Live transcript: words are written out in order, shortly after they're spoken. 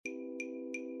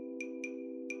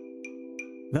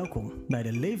Welkom bij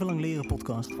de Leven Lang Leren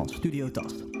podcast van Studio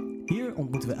Tast. Hier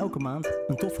ontmoeten we elke maand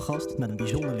een toffe gast met een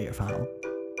bijzonder leerverhaal.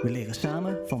 We leren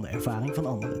samen van de ervaring van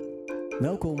anderen.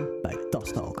 Welkom bij de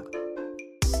Tast Talk.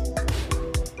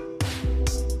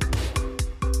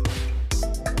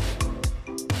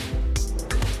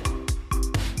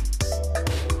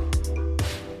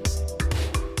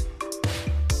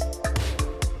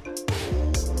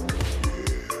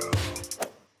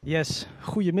 Yes,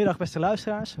 goedemiddag beste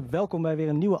luisteraars. Welkom bij weer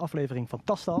een nieuwe aflevering van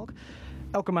Tast Talk.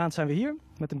 Elke maand zijn we hier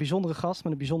met een bijzondere gast,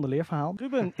 met een bijzonder leerverhaal.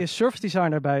 Ruben is service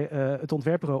designer bij het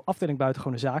ontwerpbureau Afdeling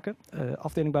Buitengewone Zaken.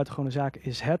 Afdeling Buitengewone Zaken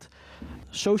is het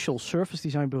social service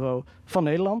design bureau van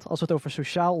Nederland. Als we het over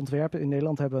sociaal ontwerpen in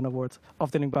Nederland hebben, dan wordt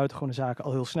Afdeling Buitengewone Zaken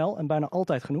al heel snel en bijna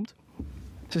altijd genoemd.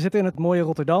 Ze zitten in het mooie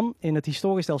Rotterdam, in het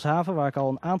historisch Delfshaven, waar ik al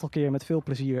een aantal keer met veel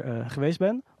plezier geweest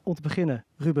ben. Om te beginnen,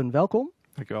 Ruben, welkom.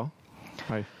 Dankjewel.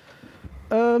 Hoi.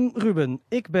 Ruben,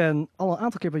 ik ben al een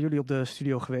aantal keer bij jullie op de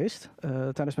studio geweest.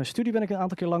 Tijdens mijn studie ben ik een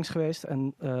aantal keer langs geweest.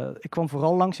 En ik kwam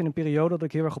vooral langs in een periode dat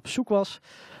ik heel erg op zoek was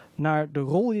naar de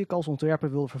rol die ik als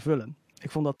ontwerper wilde vervullen.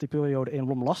 Ik vond dat die periode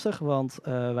enorm lastig, want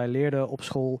wij leerden op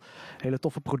school hele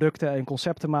toffe producten en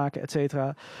concepten maken, et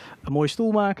cetera. Een mooie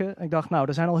stoel maken. En ik dacht, nou,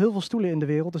 er zijn al heel veel stoelen in de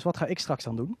wereld, dus wat ga ik straks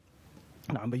dan doen?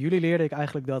 Nou, en bij jullie leerde ik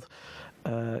eigenlijk dat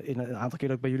in een aantal keer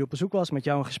dat ik bij jullie op bezoek was, met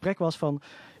jou een gesprek was van,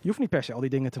 je hoeft niet per se al die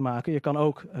dingen te maken. Je kan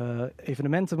ook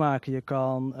evenementen maken, je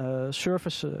kan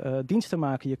service diensten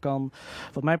maken. Je kan,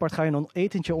 wat mijn part, ga je een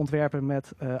etentje ontwerpen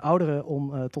met ouderen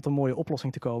om tot een mooie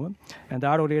oplossing te komen. En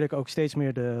daardoor leerde ik ook steeds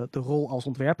meer de rol als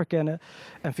ontwerper kennen.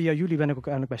 En via jullie ben ik ook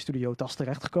uiteindelijk bij Studio Tast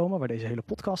terechtgekomen, waar deze hele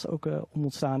podcast ook om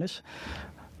ontstaan is.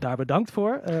 Daar bedankt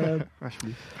voor.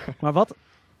 Alsjeblieft. Maar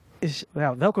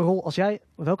welke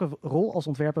rol als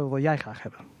ontwerper wil jij graag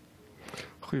hebben?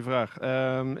 Goeie vraag.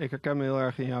 Ik herken me heel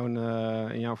erg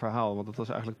in jouw verhaal. Want dat was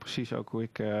eigenlijk precies ook hoe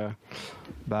ik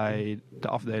bij de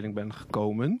afdeling ben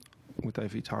gekomen. Ik moet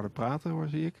even iets harder praten hoor,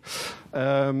 zie ik.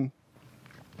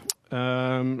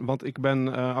 Want ik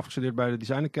ben afgestudeerd bij de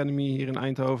Design Academy hier in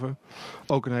Eindhoven.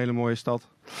 Ook een hele mooie stad.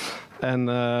 En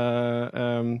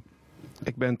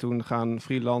ik ben toen gaan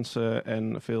freelancen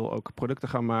en veel ook producten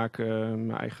gaan maken.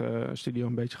 Mijn eigen studio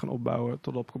een beetje gaan opbouwen.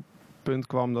 Tot op het punt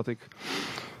kwam dat ik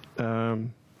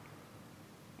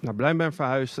naar Berlijn ben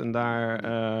verhuisd. En daar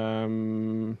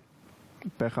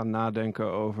ben gaan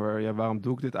nadenken over, waarom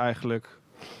doe ik dit eigenlijk?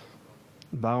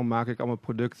 Waarom maak ik allemaal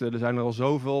producten? Er zijn er al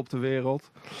zoveel op de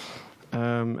wereld.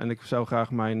 En ik zou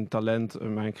graag mijn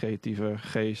talent, mijn creatieve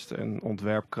geest en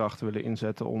ontwerpkracht willen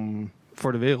inzetten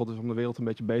voor de wereld. Dus om de wereld een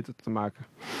beetje beter te maken.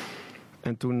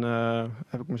 En toen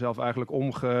heb ik mezelf eigenlijk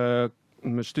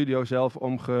mijn studio zelf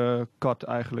omgekat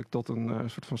eigenlijk tot een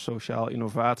soort van sociaal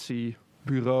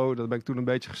innovatiebureau. Dat ben ik toen een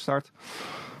beetje gestart.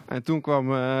 En toen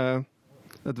kwam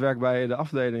het werk bij de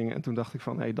afdeling. En toen dacht ik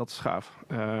van, hé, dat is gaaf.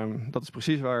 Dat is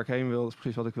precies waar ik heen wil. Dat is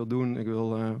precies wat ik wil doen. Ik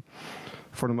wil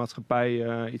voor de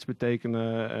maatschappij iets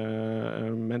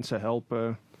betekenen. Mensen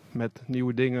helpen met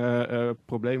nieuwe dingen,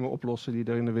 problemen oplossen die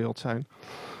er in de wereld zijn.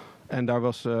 En daar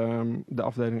was de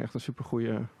afdeling echt een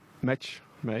supergoeie match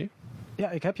mee. Ja,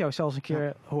 ik heb jou zelfs een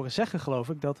keer horen zeggen, geloof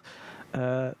ik, dat,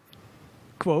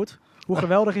 quote, hoe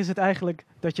geweldig is het eigenlijk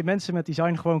dat je mensen met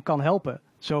design gewoon kan helpen,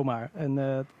 zomaar. En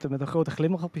met een grote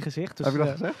glimlach op je gezicht. Dus, heb je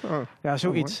dat gezegd? Oh. Ja,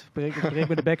 zoiets. Breek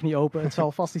me de bek niet open. Het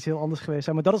zal vast iets heel anders geweest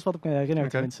zijn, maar dat is wat ik me herinner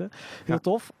tenminste. Heel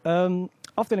tof.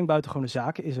 Afdeling Buitengewone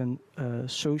Zaken is een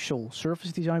social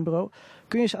service design bureau.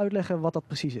 Kun je eens uitleggen wat dat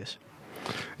precies is?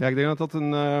 Ja, ik denk dat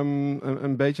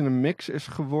een beetje een mix is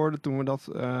geworden toen we dat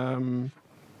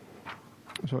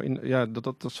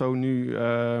dat zo nu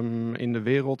in de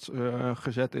wereld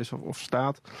gezet is of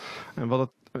staat. En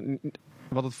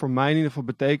wat het voor mij in ieder geval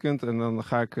betekent, en dan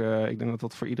ga ik denk dat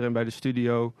dat voor iedereen bij de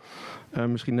studio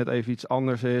misschien net even iets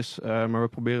anders is. Maar we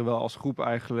proberen wel als groep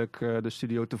eigenlijk de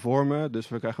studio te vormen. Dus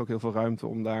we krijgen ook heel veel ruimte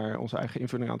om daar onze eigen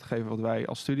invulling aan te geven wat wij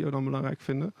als studio dan belangrijk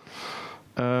vinden.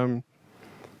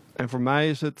 En voor mij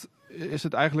is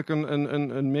het eigenlijk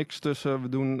een mix tussen, we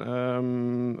doen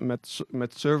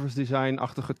met service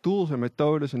design-achtige tools en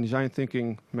methodes en design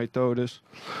thinking methodes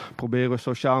proberen we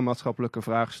sociaal-maatschappelijke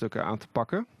vraagstukken aan te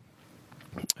pakken.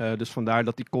 Dus vandaar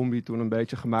dat die combi toen een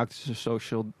beetje gemaakt is tussen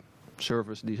social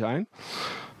service design.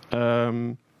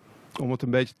 Om het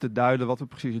een beetje te duiden wat we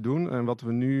precies doen. En wat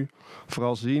we nu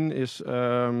vooral zien is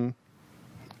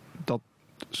dat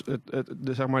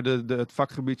het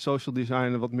vakgebied social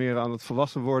design wat meer aan het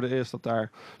volwassen worden is. Dat daar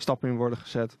stappen in worden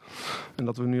gezet. En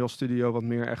dat we nu als studio wat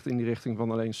meer echt in die richting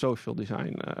van alleen social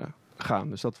design gaan.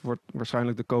 Dus dat wordt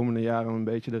waarschijnlijk de komende jaren een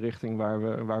beetje de richting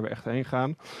waar we echt heen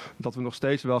gaan. Dat we nog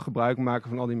steeds wel gebruik maken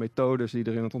van al die methodes die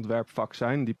er in het ontwerpvak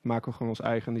zijn. Die maken we gewoon ons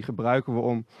eigen en die gebruiken we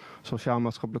om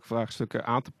sociaal-maatschappelijke vraagstukken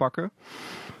aan te pakken.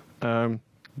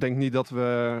 Ik denk niet dat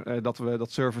we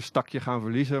dat service takje gaan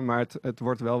verliezen, maar het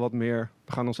wordt wel wat meer.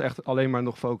 We gaan ons echt alleen maar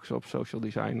nog focussen op social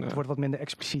design. Het wordt wat minder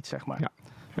expliciet, zeg maar. Ja.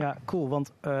 Ja, cool.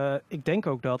 Want ik denk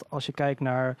ook dat als je kijkt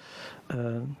naar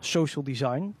social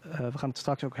design, we gaan het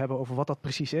straks ook hebben over wat dat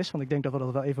precies is, want ik denk dat we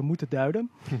dat wel even moeten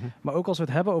duiden. Maar ook als we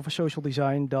het hebben over social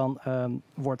design, dan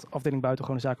wordt afdeling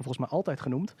buitengewone zaken volgens mij altijd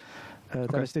genoemd.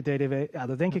 Tijdens dit DDW, ja,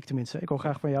 dat denk ik tenminste. Ik hoor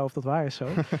graag van jou of dat waar is zo.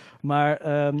 Maar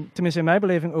tenminste in mijn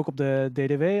beleving ook op de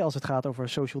DDW, als het gaat over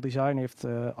social design, heeft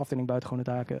afdeling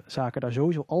buitengewone zaken daar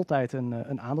sowieso altijd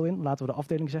een aandeel in. Laten we de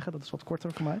afdeling zeggen, dat is wat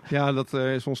korter voor mij. Ja, dat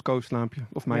is ons koosnaampje,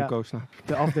 of mijn koosnaampje.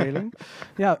 De afdeling.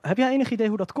 Ja, heb jij enig idee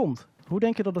hoe dat komt? Hoe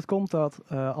denk je dat het komt dat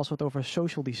als we het over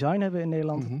social design hebben in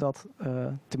Nederland, dat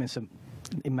tenminste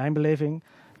in mijn beleving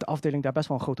de afdeling daar best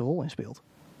wel een grote rol in speelt?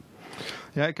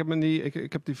 Ja,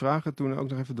 ik heb die vragen toen ook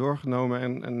nog even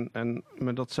doorgenomen en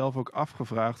me dat zelf ook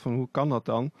afgevraagd van hoe kan dat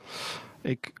dan?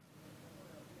 Ik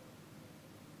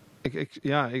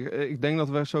denk dat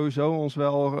we sowieso ons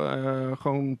wel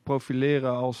gewoon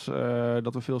profileren als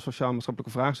dat we veel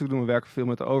sociaal-maatschappelijke vraagstukken doen. We werken veel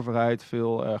met de overheid,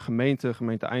 veel gemeente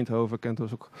Eindhoven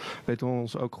weten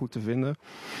ons ook goed te vinden.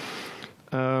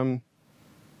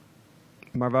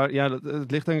 Maar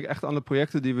het ligt denk ik echt aan de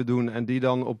projecten die we doen en die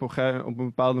dan op een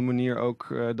bepaalde manier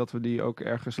ook, dat we die ook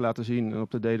ergens laten zien en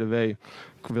op de DDW.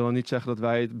 Ik wil niet zeggen dat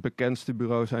wij het bekendste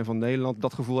bureau zijn van Nederland.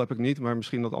 Dat gevoel heb ik niet, maar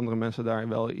misschien dat andere mensen daar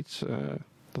wel iets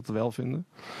dat wel vinden.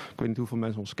 Ik weet niet hoeveel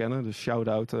mensen ons kennen, dus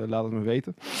shout-out, laat het me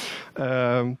weten.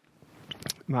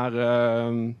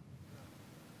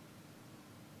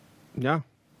 Ja.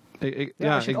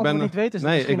 Als je het antwoord niet weet, is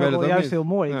het misschien ook wel juist heel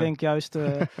mooi. Ja. Ik denk juist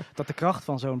dat de kracht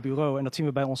van zo'n bureau, en dat zien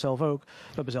we bij onszelf ook,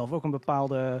 we hebben zelf ook een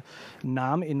bepaalde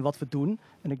naam in wat we doen.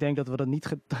 En ik denk dat we dat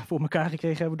niet voor elkaar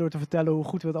gekregen hebben door te vertellen hoe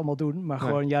goed we het allemaal doen, maar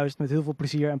gewoon juist met heel veel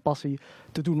plezier en passie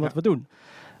te doen wat we doen.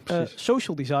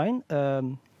 Social design,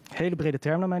 hele brede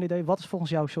term naar mijn idee. Wat is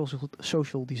volgens jou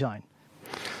social design?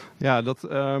 Ja, dat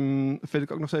vind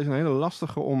ik ook nog steeds een hele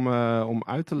lastige om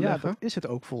uit te leggen. Ja, dat is het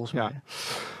ook volgens mij.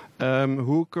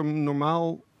 Hoe ik hem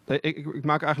normaal... Ik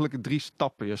maak eigenlijk 3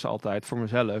 stapjes altijd voor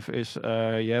mezelf.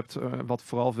 Je hebt wat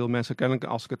vooral veel mensen kennen,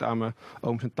 als ik het aan mijn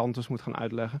ooms en tantes moet gaan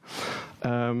uitleggen.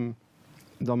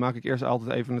 Dan maak ik eerst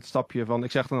altijd even het stapje van...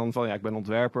 Ik zeg dan van, ik ben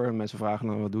ontwerper. En mensen vragen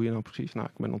dan, wat doe je nou precies? Nou,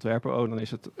 ik ben ontwerper. Oh, dan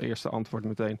is het eerste antwoord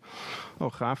meteen,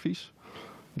 grafisch.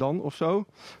 Dan of zo?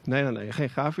 Nee, geen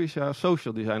grafisch. Ja,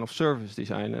 social design of service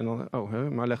design. En dan,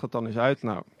 maar leg dat dan eens uit.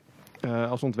 Nou,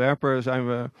 als ontwerper zijn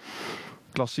we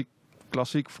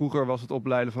klassiek. Vroeger was het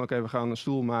opleiden van, we gaan een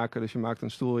stoel maken. Dus je maakt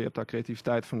een stoel, je hebt daar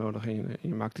creativiteit voor nodig. En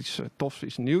je maakt iets tofs,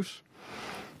 iets nieuws.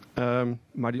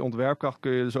 Maar die ontwerpkracht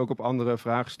kun je dus ook op andere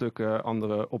vraagstukken,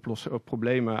 andere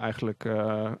problemen eigenlijk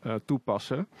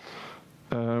toepassen.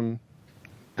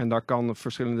 En daar kan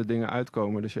verschillende dingen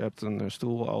uitkomen. Dus je hebt een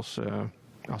stoel als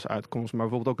uitkomst, maar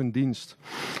bijvoorbeeld ook een dienst.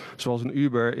 Zoals een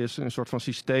Uber is een soort van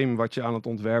systeem wat je aan het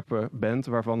ontwerpen bent,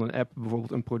 waarvan een app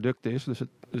bijvoorbeeld een product is. Dus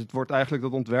het wordt eigenlijk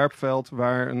dat ontwerpveld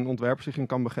waar een ontwerper zich in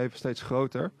kan begeven steeds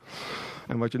groter.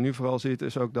 En wat je nu vooral ziet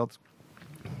is ook dat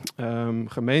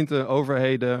gemeenten,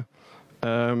 overheden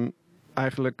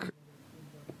eigenlijk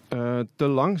te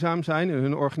langzaam zijn in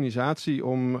hun organisatie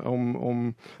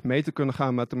om mee te kunnen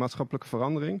gaan met de maatschappelijke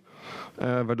verandering.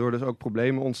 Waardoor dus ook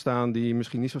problemen ontstaan die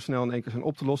misschien niet zo snel in één keer zijn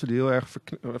op te lossen, die heel erg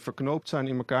verknoopt zijn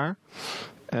in elkaar.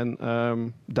 En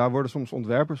daar worden soms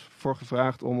ontwerpers voor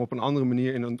gevraagd om op een andere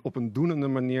manier, op een doenende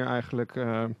manier eigenlijk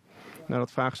naar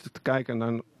dat vraagstuk te kijken en daar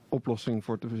een oplossing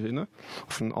voor te verzinnen.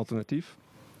 Of een alternatief.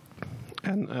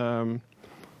 En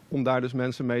om daar dus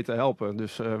mensen mee te helpen.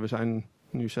 Dus we zijn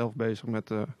nu zelf bezig met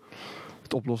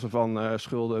het oplossen van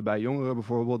schulden bij jongeren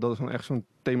bijvoorbeeld. Dat is dan echt zo'n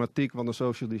thematiek wat een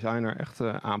social designer echt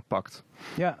aanpakt.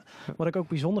 Ja, wat ik ook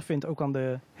bijzonder vind, ook aan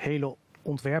de hele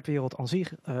ontwerpwereld aan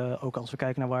zich, ook als we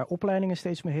kijken naar waar opleidingen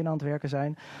steeds meer heen aan het werken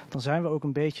zijn, dan zijn we ook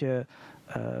een beetje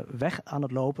weg aan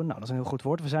het lopen. Nou, dat is een heel goed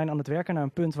woord. We zijn aan het werken naar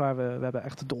een punt waar we hebben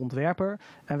echt de ontwerper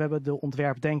en we hebben de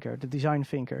ontwerpdenker, de design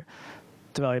thinker.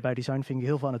 Terwijl je bij design thinking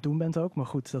heel veel aan het doen bent ook. Maar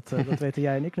goed, dat weten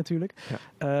jij en ik natuurlijk.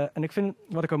 Ja. En ik vind,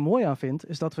 wat ik er mooi aan vind,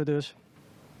 is dat we dus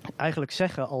eigenlijk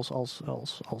zeggen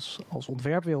als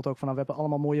ontwerpwereld ook van, we hebben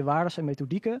allemaal mooie waarden en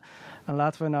methodieken. En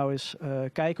laten we nou eens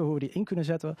kijken hoe we die in kunnen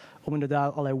zetten om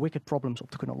inderdaad allerlei wicked problems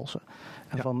op te kunnen lossen.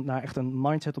 En van naar echt een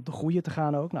mindset op de groei te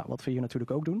gaan ook. Nou, wat we hier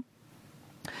natuurlijk ook doen.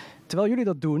 Terwijl jullie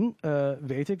dat doen,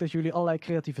 weet ik dat jullie allerlei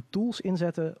creatieve tools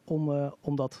inzetten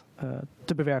om dat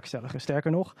te bewerkstelligen.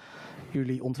 Sterker nog,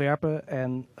 jullie ontwerpen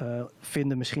en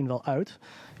vinden misschien wel uit.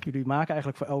 Jullie maken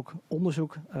eigenlijk voor elk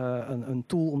onderzoek een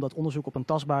tool om dat onderzoek op een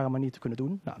tastbare manier te kunnen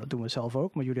doen. Nou, dat doen we zelf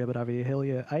ook, maar jullie hebben daar weer heel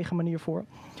je eigen manier voor.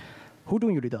 Hoe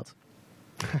doen jullie dat?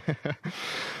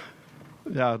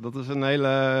 Ja, dat is een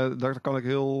hele... Daar kan ik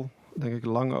heel, denk ik,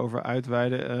 lang over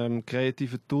uitweiden.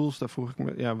 Creatieve tools, daar vroeg ik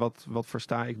me... Ja, wat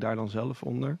versta ik daar dan zelf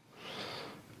onder?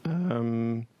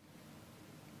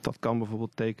 Dat kan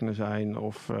bijvoorbeeld tekenen zijn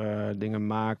of dingen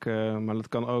maken. Maar dat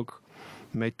kan ook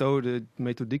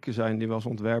methodieken zijn die we als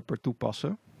ontwerper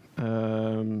toepassen.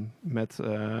 Met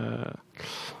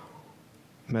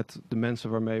de mensen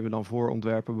waarmee we dan voor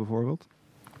ontwerpen bijvoorbeeld.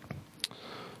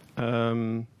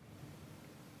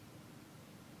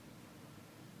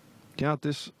 Ja, het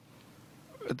is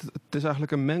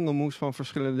eigenlijk een mengelmoes van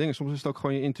verschillende dingen. Soms is het ook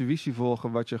gewoon je intuïtie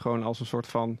volgen, wat je gewoon als een soort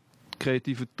van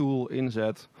creatieve tool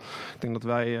inzet. Ik denk dat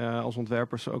wij als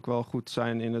ontwerpers ook wel goed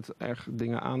zijn in het erg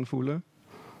dingen aanvoelen.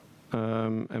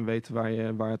 En weten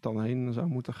waar het dan heen zou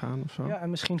moeten gaan of zo. Ja, en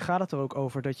misschien gaat het er ook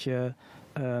over dat je...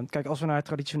 kijk, als we naar het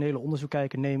traditionele onderzoek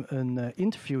kijken, neem een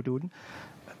interview doen.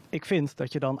 Ik vind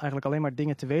dat je dan eigenlijk alleen maar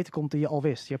dingen te weten komt die je al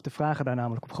wist. Je hebt de vragen daar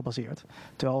namelijk op gebaseerd.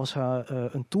 Terwijl als we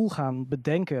een tool gaan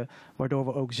bedenken waardoor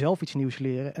we ook zelf iets nieuws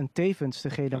leren en tevens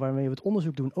degene waarmee we het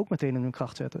onderzoek doen ook meteen in hun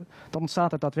kracht zetten, dan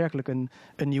ontstaat er daadwerkelijk een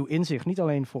nieuw inzicht. Niet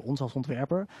alleen voor ons als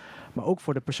ontwerper, maar ook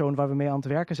voor de persoon waar we mee aan het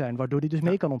werken zijn, waardoor die dus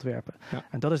mee kan ontwerpen. Ja.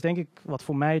 En dat is denk ik wat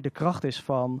voor mij de kracht is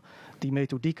van die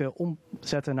methodieken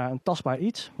omzetten naar een tastbaar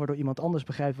iets, waardoor iemand anders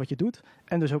begrijpt wat je doet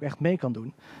en dus ook echt mee kan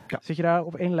doen. Ja. Zit je daar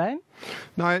op één lijn?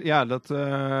 Nou ja, dat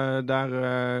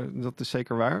is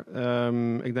zeker waar.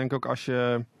 Ik denk ook als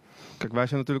je... Kijk, wij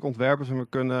zijn natuurlijk ontwerpers en we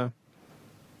kunnen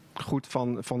goed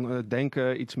van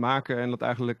denken iets maken en dat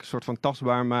eigenlijk een soort van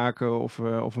tastbaar maken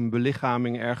of een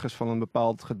belichaming ergens van een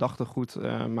bepaald gedachtegoed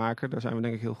maken. Daar zijn we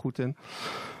denk ik heel goed in.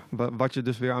 Wat je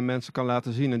dus weer aan mensen kan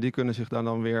laten zien en die kunnen zich daar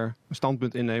dan weer een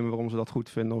standpunt innemen waarom ze dat goed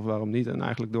vinden of waarom niet. En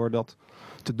eigenlijk door dat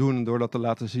te doen, door dat te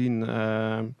laten zien...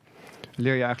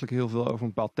 leer je eigenlijk heel veel over een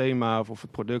bepaald thema of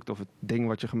het product of het ding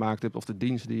wat je gemaakt hebt of de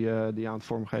dienst die je aan het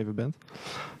vormgeven bent.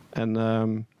 En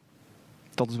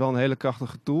dat is wel een hele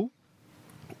krachtige tool.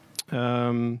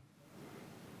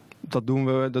 Dat doen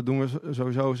we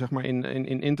sowieso zeg maar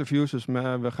in interviews. Dus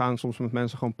we gaan soms met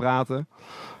mensen gewoon praten.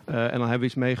 En dan hebben we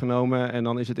iets meegenomen. En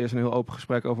dan is het eerst een heel open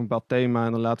gesprek over een bepaald thema.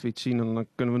 En dan laten we iets zien. En dan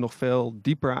kunnen we nog veel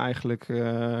dieper eigenlijk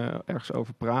ergens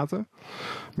over praten.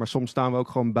 Maar soms staan we ook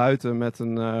gewoon buiten met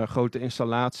een grote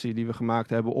installatie die we gemaakt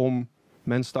hebben om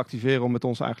mensen te activeren om met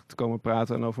ons eigenlijk te komen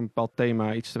praten en over een bepaald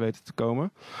thema iets te weten te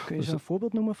komen. Kun je eens een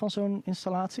voorbeeld noemen van zo'n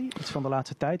installatie? Iets van de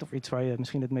laatste tijd of iets waar je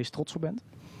misschien het meest trots op bent?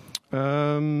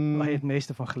 Waar je het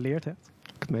meeste van geleerd hebt?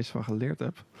 Ik het meeste van geleerd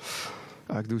heb?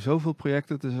 Ik doe zoveel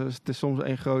projecten. Het is soms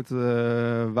één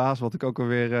grote waas wat ik ook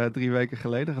alweer 3 weken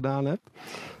geleden gedaan heb.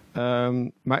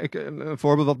 Maar een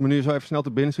voorbeeld wat me nu zo even snel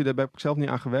te binnen schiet, daar heb ik zelf niet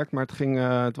aan gewerkt. Maar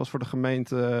het was voor de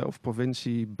gemeente of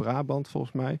provincie Brabant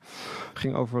volgens mij. Het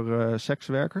ging over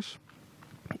sekswerkers.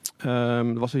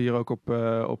 Dat was er hier ook op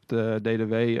de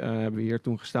DDW. Hebben we hier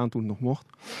toen gestaan toen het nog mocht.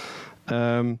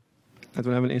 En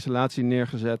toen hebben we een installatie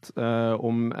neergezet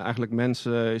om eigenlijk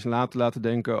mensen eens te laten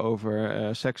denken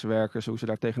over sekswerkers, hoe ze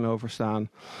daar tegenover staan,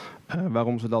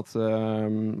 waarom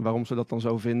ze dat dan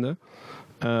zo vinden.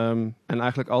 En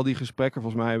eigenlijk al die gesprekken,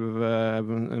 volgens mij hebben we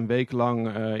een week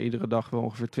lang iedere dag wel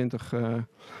ongeveer 20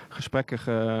 gesprekken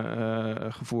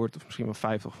gevoerd, of misschien wel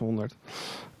 50 of 100.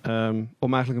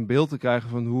 Om eigenlijk een beeld te krijgen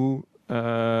van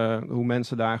hoe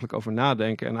mensen daar eigenlijk over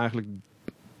nadenken en eigenlijk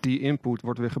die input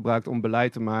wordt weer gebruikt om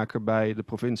beleid te maken bij de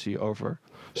provincie over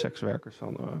sekswerkers.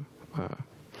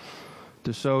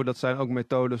 Dus dat zijn ook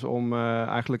methodes om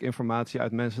eigenlijk informatie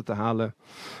uit mensen te halen.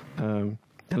 En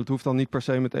het hoeft dan niet per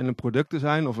se meteen een product te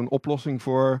zijn of een oplossing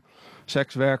voor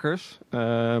sekswerkers.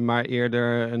 Maar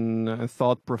eerder een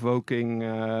thought-provoking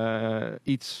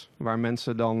iets waar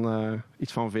mensen dan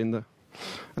iets van vinden.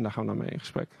 En daar gaan we dan mee in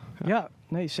gesprek. Ja,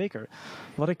 nee, zeker.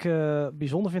 Wat ik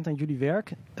bijzonder vind aan jullie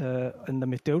werk en de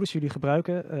methodes die jullie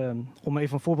gebruiken, om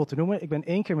even een voorbeeld te noemen. Ik ben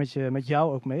 1 keer met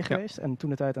jou ook mee geweest. Ja. En toen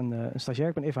de tijd een stagiair,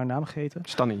 ik ben even haar naam vergeten.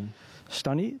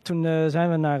 Stanny. Toen zijn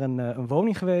we naar een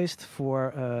woning geweest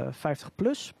voor 50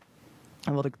 plus.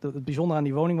 En wat het bijzondere aan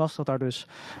die woning was, dat daar dus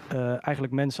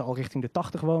eigenlijk mensen al richting de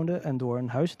 80 woonden. En door een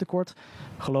huizentekort,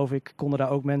 geloof ik, konden daar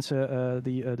ook mensen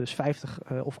die dus 50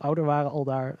 of ouder waren al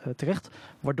daar terecht.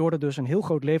 Waardoor er dus een heel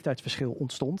groot leeftijdsverschil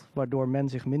ontstond, waardoor men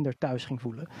zich minder thuis ging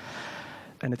voelen.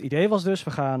 En het idee was dus,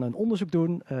 we gaan een onderzoek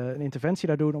doen, een interventie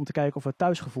daar doen om te kijken of we het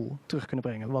thuisgevoel terug kunnen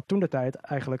brengen. Wat toen de tijd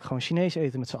eigenlijk gewoon Chinees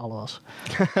eten met z'n allen was.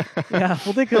 Ja,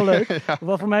 vond ik heel leuk. Ja.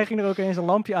 Want voor mij ging er ook eens een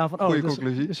lampje aan van, Goeie dus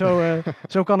conclusie.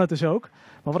 zo kan het dus ook.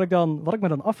 Maar wat ik me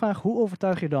dan afvraag, hoe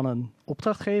overtuig je dan een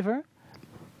opdrachtgever,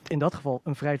 in dat geval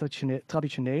een vrij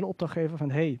traditionele opdrachtgever,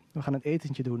 van hey, we gaan een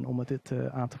etentje doen om dit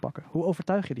aan te pakken. Hoe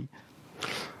overtuig je die?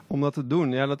 Om dat te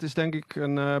doen, ja, dat is denk ik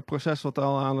een proces wat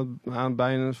al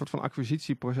bij een soort van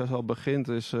acquisitieproces al begint.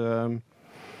 Dus,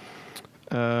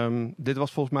 dit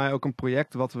was volgens mij ook een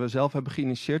project wat we zelf hebben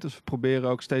geïnitieerd. Dus we proberen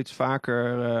ook steeds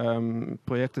vaker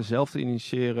projecten zelf te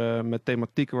initiëren met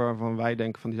thematieken waarvan wij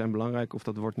denken van die zijn belangrijk. Of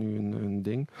dat wordt nu een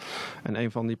ding. En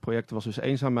een van die projecten was dus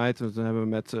eenzaamheid. Dus dan hebben we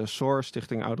met SOAR,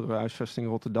 Stichting Ouderenhuisvesting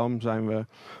Rotterdam, zijn we een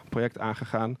project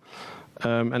aangegaan.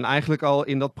 En eigenlijk al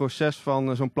in dat proces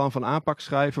van zo'n plan van aanpak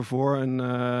schrijven voor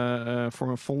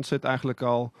een fonds zit eigenlijk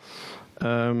al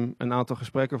een aantal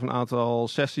gesprekken of een aantal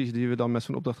sessies die we dan met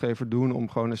zo'n opdrachtgever doen om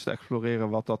gewoon eens te exploreren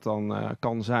wat dat dan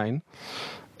kan zijn.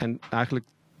 En eigenlijk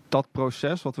dat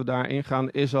proces wat we daarin gaan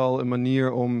is al een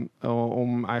manier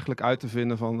om eigenlijk uit te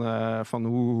vinden van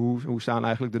hoe staan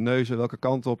eigenlijk de neuzen, welke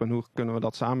kant op en hoe kunnen we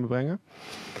dat samenbrengen.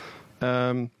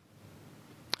 En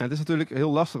het is natuurlijk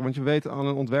heel lastig, want je weet aan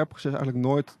een ontwerpproces eigenlijk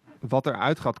nooit wat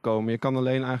eruit gaat komen. Je kan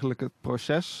alleen eigenlijk het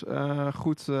proces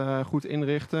goed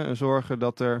inrichten en zorgen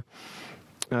dat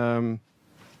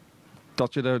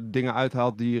je er dingen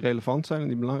uithaalt die relevant zijn en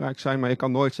die belangrijk zijn. Maar je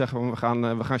kan nooit zeggen,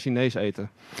 we gaan Chinees eten.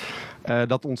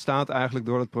 Dat ontstaat eigenlijk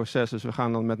door het proces. Dus we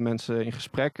gaan dan met mensen in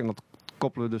gesprek en dat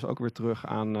koppelen we dus ook weer terug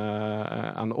aan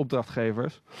de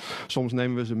opdrachtgevers. Soms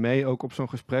nemen we ze mee ook op zo'n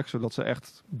gesprek, zodat ze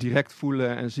echt direct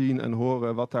voelen en zien en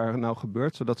horen wat daar nou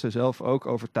gebeurt. Zodat ze zelf ook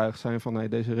overtuigd zijn van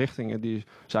deze richtingen die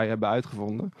zij hebben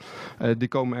uitgevonden. Die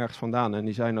komen ergens vandaan en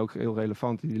die zijn ook heel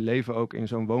relevant. Die leven ook in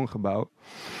zo'n woongebouw.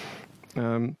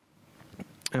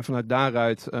 En vanuit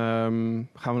daaruit gaan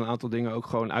we een aantal dingen ook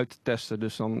gewoon uittesten.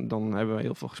 Dus dan hebben we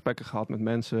heel veel gesprekken gehad met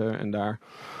mensen en daar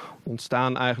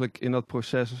ontstaan eigenlijk in dat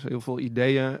proces heel veel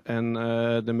ideeën. En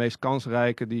de meest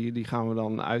kansrijke, die gaan we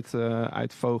dan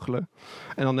uitvogelen.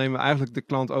 En dan nemen we eigenlijk de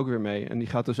klant ook weer mee. En die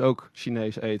gaat dus ook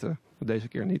Chinees eten. Deze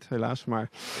keer niet, helaas. Maar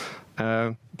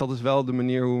dat is wel de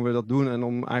manier hoe we dat doen. En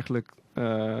om eigenlijk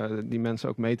die mensen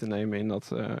ook mee te nemen in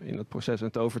dat proces.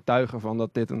 En te overtuigen van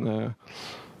dat dit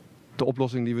de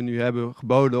oplossing die we nu hebben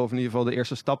geboden, of in ieder geval de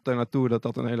eerste stap daar naartoe,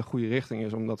 dat een hele goede richting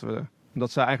is.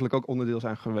 Omdat ze eigenlijk ook onderdeel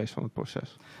zijn geweest van het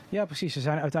proces. Ja, precies. Ze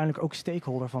zijn uiteindelijk ook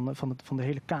stakeholder van de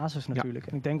hele casus natuurlijk.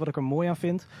 Ja. En ik denk wat ik er mooi aan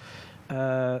vind,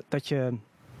 dat je...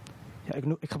 Ja,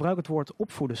 ik gebruik het woord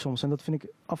opvoeden soms en dat vind ik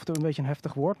af en toe een beetje een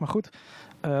heftig woord. Maar goed,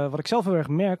 wat ik zelf heel erg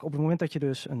merk, op het moment dat je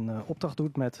dus een opdracht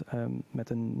doet met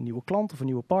een nieuwe klant of een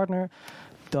nieuwe partner,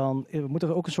 dan moet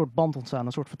er ook een soort band ontstaan,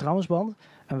 een soort vertrouwensband.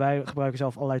 En wij gebruiken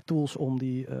zelf allerlei tools om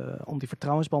die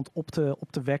vertrouwensband op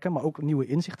te wekken, maar ook nieuwe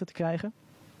inzichten te krijgen.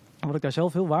 En wat ik daar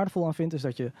zelf heel waardevol aan vind, is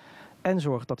dat je en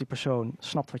zorgt dat die persoon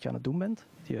snapt wat je aan het doen bent.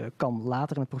 Je kan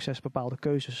later in het proces bepaalde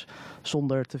keuzes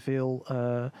zonder te veel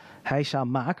heisa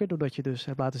maken, doordat je dus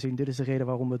hebt laten zien, dit is de reden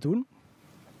waarom we het doen.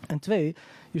 En 2,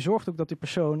 je zorgt ook dat die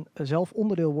persoon zelf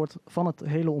onderdeel wordt van het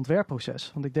hele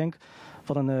ontwerpproces. Want ik denk,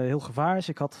 wat een heel gevaar is,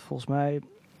 ik had volgens mij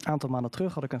een aantal maanden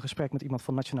terug had ik een gesprek met iemand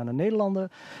van Nationale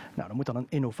Nederlanden. Nou, er moet dan een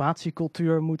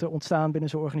innovatiecultuur ontstaan binnen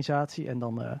zo'n organisatie. En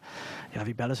dan,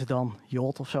 wie bellen ze dan?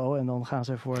 Jolt of zo. En dan gaan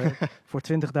ze voor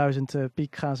 20.000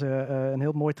 piek gaan ze een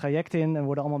heel mooi traject in en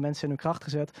worden allemaal mensen in hun kracht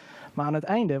gezet. Maar aan het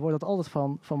einde wordt dat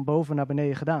altijd van boven naar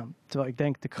beneden gedaan. Terwijl ik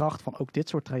denk, de kracht van ook dit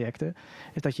soort trajecten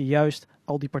is dat je juist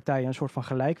al die partijen een soort van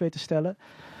gelijk weet te stellen.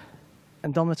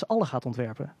 En dan met z'n allen gaat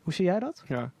ontwerpen. Hoe zie jij dat?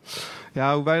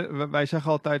 Ja, wij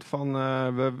zeggen altijd van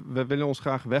we willen ons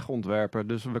graag wegontwerpen.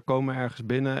 Dus we komen ergens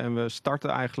binnen en we starten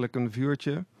eigenlijk een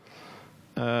vuurtje.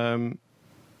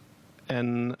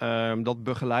 Dat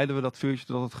begeleiden we, dat vuurtje,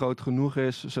 totdat het groot genoeg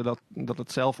is, zodat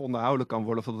het zelf onderhouden kan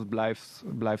worden of dat het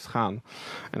blijft gaan.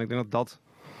 En ik denk dat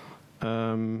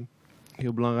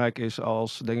heel belangrijk is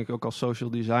denk ik ook als social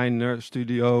designer,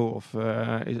 studio, of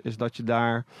is dat je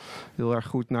daar heel erg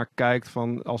goed naar kijkt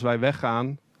van als wij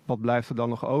weggaan, wat blijft er dan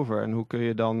nog over? En hoe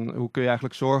kun je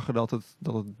eigenlijk zorgen dat het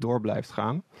door blijft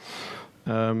gaan?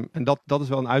 En dat is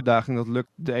wel een uitdaging, dat lukt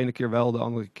de ene keer wel, de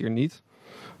andere keer niet.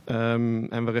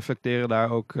 En we reflecteren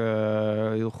daar ook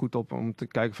heel goed op om te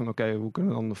kijken van oké, hoe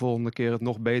kunnen we dan de volgende keer het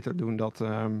nog beter doen dat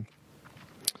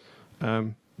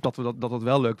het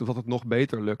wel lukt of dat het nog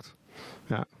beter lukt.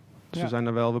 Ja. Dus we zijn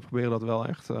er wel, we proberen dat wel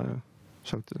echt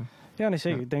zo te... Ja, nee,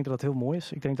 zeker. Ik denk dat dat heel mooi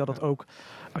is. Ik denk dat het ook,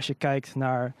 als je kijkt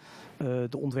naar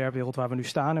de ontwerpwereld waar we nu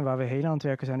staan en waar we heen aan het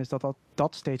werken zijn, is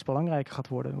dat steeds belangrijker gaat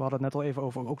worden. We hadden het net al even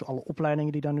over ook alle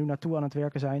opleidingen die daar nu naartoe aan het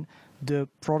werken zijn. De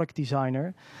product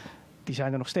designer, die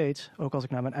zijn er nog steeds. Ook als ik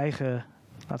naar mijn eigen,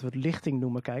 laten we het lichting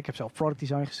noemen, kijk. Ik heb zelf product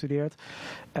design gestudeerd.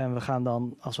 En we gaan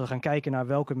dan, als we gaan kijken naar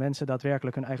welke mensen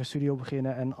daadwerkelijk hun eigen studio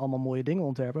beginnen en allemaal mooie dingen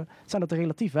ontwerpen, zijn dat er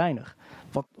relatief weinig.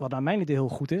 Wat naar mijn idee heel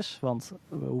goed is, want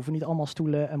we hoeven niet allemaal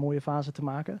stoelen en mooie vazen te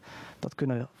maken. Dat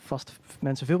kunnen vast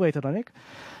mensen veel beter dan ik.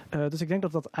 Dus ik denk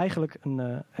dat dat eigenlijk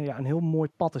een heel mooi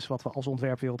pad is wat we als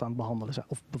ontwerpwereld aan het behandelen zijn.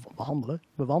 Of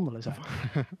bewandelen zijn.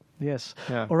 Yes.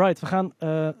 Ja. Alright, we gaan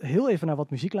heel even naar wat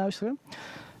muziek luisteren.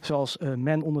 Zoals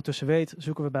men ondertussen weet,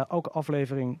 zoeken we bij elke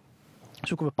aflevering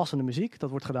passende muziek. Dat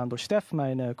wordt gedaan door Stef,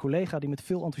 mijn collega, die met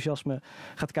veel enthousiasme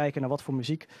gaat kijken naar wat voor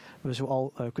muziek we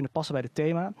zoal kunnen passen bij het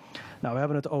thema. Nou, we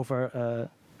hebben het over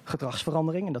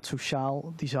gedragsverandering. En dat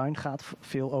sociaal design gaat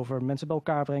veel over mensen bij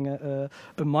elkaar brengen,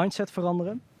 een mindset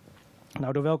veranderen.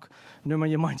 Nou, door welk nummer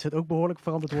je mindset ook behoorlijk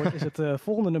veranderd wordt, is het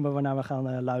volgende nummer waarnaar we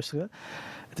gaan luisteren.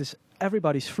 Het is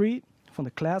Everybody's Free van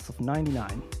The Class of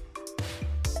 99.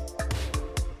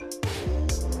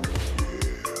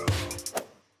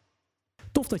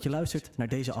 Tof dat je luistert naar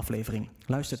deze aflevering.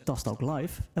 Luister Tastalk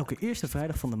live elke eerste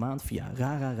vrijdag van de maand via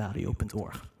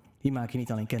rararadio.org. Hier maak je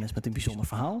niet alleen kennis met een bijzonder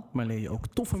verhaal, maar leer je ook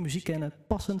toffe muziek kennen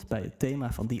passend bij het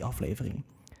thema van die aflevering.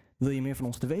 Wil je meer van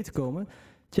ons te weten komen?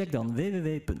 Check dan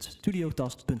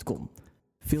www.studiotast.com.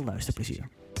 Veel luisterplezier.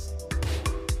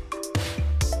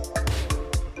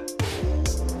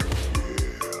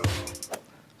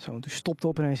 Zo, toen stopte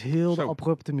opeens heel de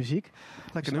abrupte muziek.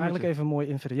 Lekker dus eigenlijk even mooi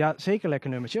invullen. Ja, zeker lekker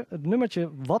nummertje. Het nummertje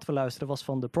wat we luisterden was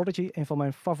van The Prodigy, een van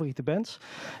mijn favoriete bands.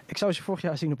 Ik zou ze vorig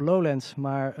jaar zien op Lowlands,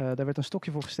 maar daar werd een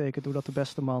stokje voor gesteken doordat de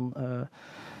beste man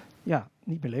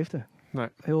niet meer leefde. Nee.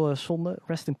 Heel zonde.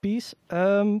 Rest in peace.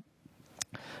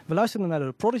 We luisteren naar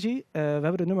The Prodigy. We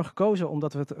hebben dit nummer gekozen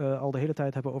omdat we het al de hele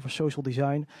tijd hebben over social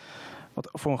design. Wat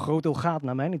voor een groot deel gaat,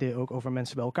 naar mijn idee, ook over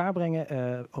mensen bij elkaar brengen.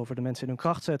 Over de mensen in hun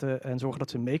kracht zetten en zorgen dat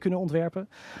ze mee kunnen ontwerpen.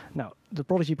 Nou, The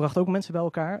Prodigy bracht ook mensen bij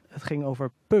elkaar. Het ging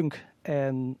over punk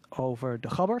en over de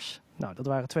gabbers. Nou, dat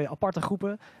waren twee aparte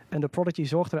groepen. En The Prodigy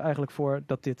zorgde er eigenlijk voor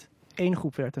dat dit één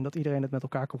groep werd en dat iedereen het met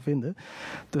elkaar kon vinden.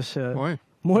 Dus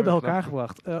mooi bij elkaar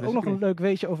gebracht. Ook nog een leuk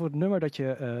weetje over het nummer dat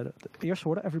je eerst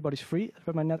hoorde, Everybody's Free. Het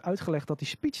werd mij net uitgelegd dat die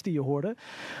speech die je hoorde,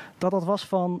 dat was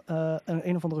van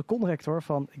een of andere conrector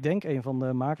van, ik denk, een van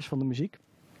de makers van de muziek.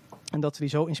 En dat ze die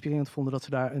zo inspirerend vonden dat ze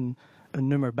daar een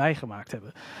nummer bij gemaakt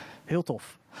hebben. Heel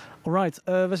tof. Alright,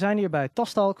 we zijn hier bij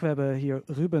Tastalk. We hebben hier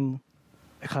Ruben.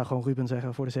 Ik ga gewoon Ruben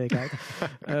zeggen voor de zekerheid.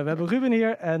 We hebben Ruben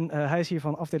hier en hij is hier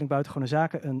van afdeling Buitengewone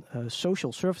Zaken, een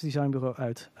social service design bureau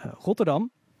uit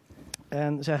Rotterdam.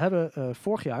 En zij hebben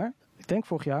vorig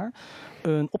jaar,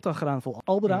 een opdracht gedaan voor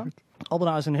Albeda.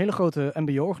 Albeda is een hele grote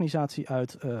mbo-organisatie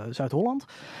uit Zuid-Holland.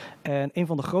 En een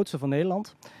van de grootste van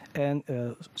Nederland. En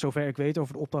zover ik weet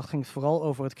over de opdracht ging het vooral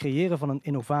over het creëren van een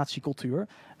innovatiecultuur.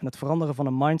 En het veranderen van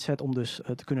een mindset om dus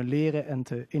te kunnen leren en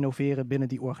te innoveren binnen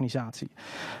die organisatie.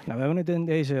 Nou, we hebben het in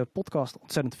deze podcast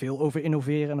ontzettend veel over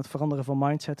innoveren en het veranderen van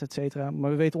mindset, et cetera.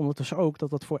 Maar we weten ondertussen ook dat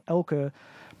dat voor elke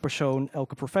persoon,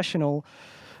 elke professional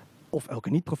of elke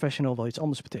niet-professional wel iets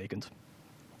anders betekent.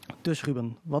 Dus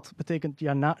Ruben, wat betekent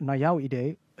naar jouw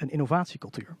idee een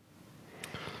innovatiecultuur?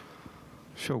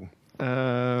 Zo,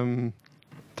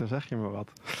 daar zeg je me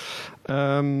wat.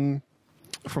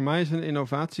 Voor mij is een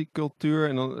innovatiecultuur,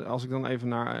 en dan, als ik dan even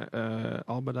naar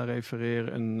Albeda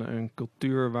refereer, een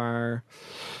cultuur waar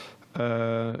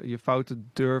je fouten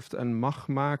durft en mag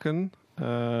maken,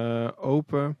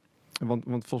 open. Want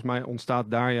volgens mij ontstaat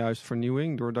daar juist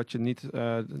vernieuwing, doordat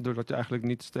je eigenlijk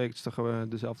niet steeds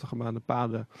dezelfde gebaande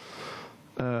paden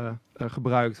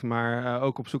gebruikt, maar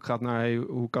ook op zoek gaat naar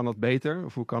hoe kan het beter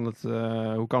of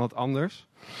hoe kan het anders.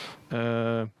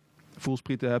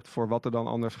 Voelsprieten hebt voor wat er dan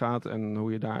anders gaat en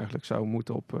hoe je daar eigenlijk zou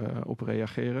moeten op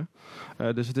reageren.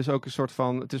 Dus het is ook een soort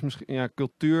van, het is misschien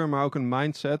cultuur, maar ook een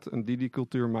mindset en die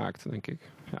cultuur maakt, denk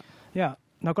ik. Ja,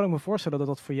 nou kan ik me voorstellen dat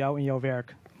dat voor jou in jouw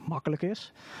werk makkelijk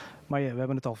is. Maar we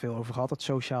hebben het al veel over gehad, dat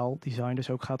sociaal design dus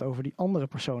ook gaat over die andere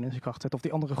persoon in zijn kracht zetten of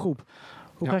die andere groep.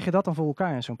 Hoe krijg je dat dan voor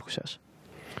elkaar in zo'n proces?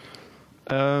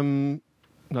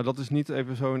 Nou, dat is niet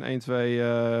even zo in 1,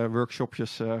 2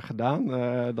 workshopjes gedaan.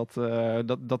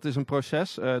 Dat is een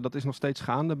proces. Dat is nog steeds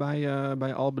gaande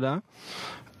bij Albeda.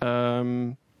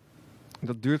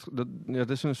 Het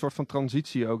is een soort van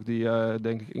transitie ook die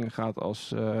denk ik ingaat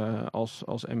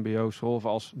als mbo-school of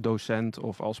als docent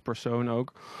of als persoon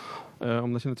ook.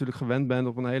 Omdat je natuurlijk gewend bent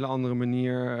op een hele andere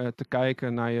manier te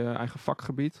kijken naar je eigen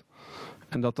vakgebied.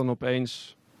 En dat dan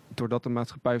opeens doordat de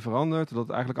maatschappij verandert, dat het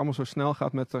eigenlijk allemaal zo snel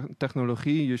gaat met de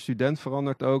technologie. Je student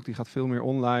verandert ook, die gaat veel meer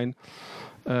online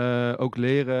ook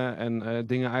leren en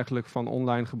dingen eigenlijk van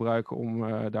online gebruiken om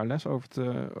daar les over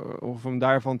of om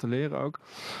daarvan te leren ook.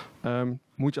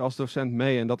 Moet je als docent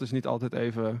mee en dat is niet altijd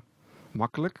even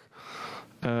makkelijk.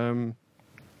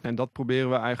 En dat proberen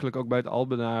we eigenlijk ook bij het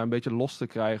Albeda een beetje los te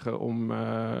krijgen om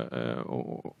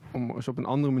eens op een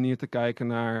andere manier te kijken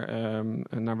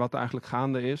naar wat er eigenlijk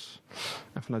gaande is.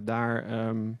 En vanuit daar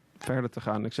verder te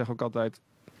gaan. Ik zeg ook altijd,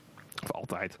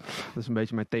 dat is een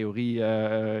beetje mijn theorie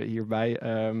hierbij,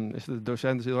 is de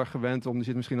docent is heel erg gewend om, die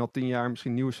zit misschien al 10 jaar,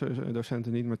 misschien nieuwe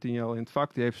docenten niet, maar 10 jaar al in het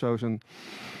vak. Die heeft zo zijn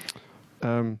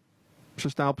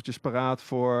stapeltjes paraat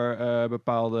voor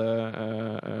bepaalde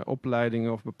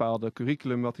opleidingen of bepaalde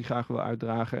curriculum wat hij graag wil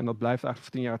uitdragen. En dat blijft eigenlijk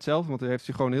voor 10 jaar hetzelfde, want daar heeft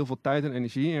hij gewoon heel veel tijd en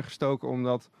energie in gestoken om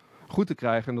dat goed te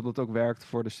krijgen en dat het ook werkt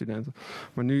voor de studenten.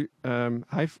 Maar nu,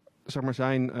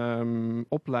 zijn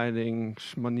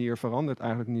opleidingsmanier verandert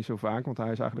eigenlijk niet zo vaak, want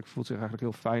hij voelt zich eigenlijk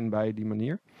heel fijn bij die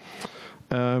manier.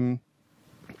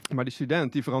 Maar die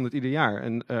student die verandert ieder jaar.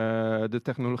 En de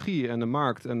technologie en de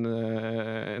markt en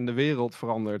de wereld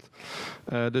verandert.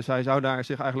 Dus hij zou daar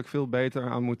zich eigenlijk veel beter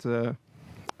aan moeten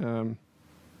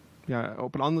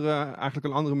op een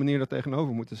andere manier daar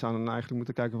tegenover moeten staan. En eigenlijk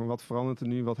moeten kijken van wat verandert er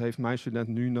nu, wat heeft mijn student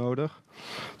nu nodig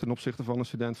ten opzichte van een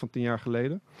student van 10 jaar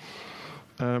geleden.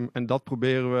 En dat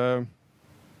proberen we,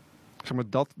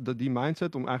 die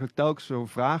mindset, om eigenlijk telkens zo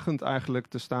vragend eigenlijk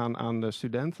te staan aan de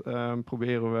student,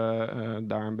 proberen we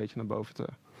daar een beetje naar boven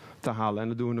te halen. En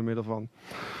dat doen we door middel van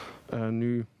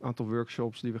nu een aantal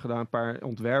workshops die we gedaan, een paar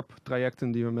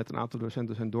ontwerptrajecten die we met een aantal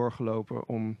docenten zijn doorgelopen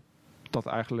om dat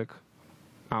eigenlijk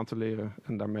aan te leren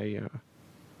en daarmee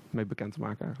mee bekend te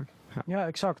maken eigenlijk. Ja,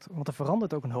 exact. Want er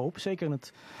verandert ook een hoop. Zeker in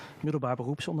het middelbaar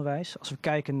beroepsonderwijs. Als we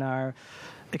kijken naar...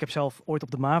 Ik heb zelf ooit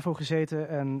op de MAVO gezeten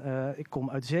en ik kom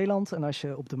uit Zeeland. En als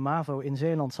je op de MAVO in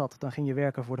Zeeland zat, dan ging je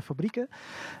werken voor de fabrieken.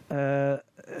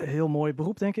 Heel mooi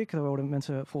beroep, denk ik. Daar worden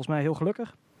mensen volgens mij heel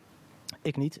gelukkig.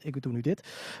 Ik niet. Ik doe nu dit.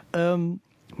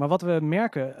 Maar wat we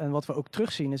merken en wat we ook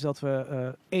terugzien is dat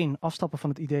we afstappen van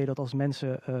het idee dat als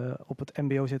mensen op het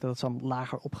mbo zitten dat ze dan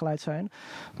lager opgeleid zijn.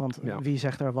 Want wie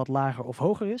zegt er wat lager of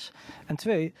hoger is? En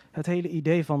 2, het hele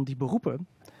idee van die beroepen,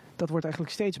 dat wordt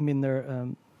eigenlijk steeds minder...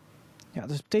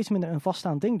 het is steeds minder een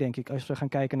vaststaand ding, denk ik. Als we gaan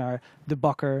kijken naar de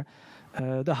bakker,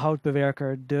 de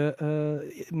houtbewerker, de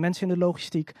mensen in de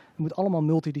logistiek. Het moet allemaal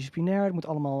multidisciplinair, het moet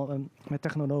allemaal met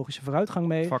technologische vooruitgang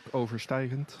mee.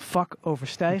 Vakoverstijgend.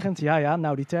 Vakoverstijgend, ja.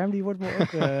 Nou, die term die wordt me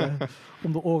ook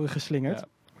om de oren geslingerd. Ja.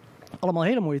 Allemaal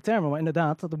hele mooie termen, maar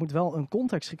inderdaad, er moet wel een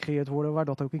context gecreëerd worden waar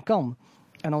dat ook in kan.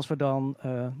 En als we dan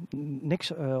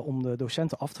niks om de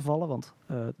docenten af te vallen, want...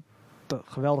 de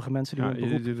geweldige mensen die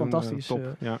hun beroep fantastisch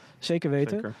zeker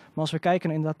weten. Zeker. Maar als we kijken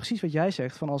naar inderdaad precies wat jij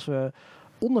zegt, van als we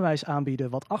onderwijs aanbieden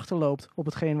wat achterloopt op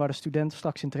hetgeen waar de student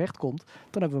straks in terecht komt,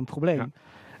 dan hebben we een probleem. Ja.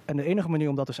 En de enige manier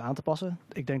om dat dus aan te passen,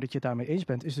 ik denk dat je het daarmee eens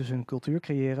bent, is dus een cultuur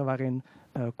creëren waarin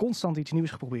constant iets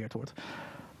nieuws geprobeerd wordt.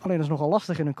 Alleen dat is nogal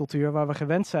lastig in een cultuur waar we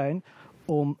gewend zijn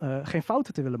om geen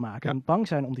fouten te willen maken en bang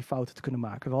zijn om die fouten te kunnen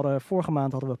maken. Vorige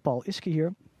maand hadden we Paul Iske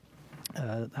hier.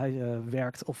 Hij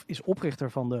werkt of is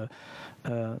oprichter van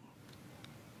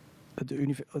het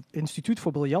Instituut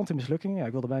voor Briljante Mislukkingen. Ja,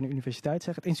 ik wilde bijna universiteit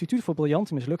zeggen. Het Instituut voor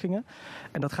Briljante Mislukkingen.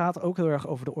 En dat gaat ook heel erg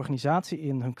over de organisatie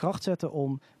in hun kracht zetten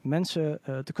om mensen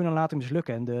te kunnen laten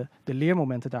mislukken en de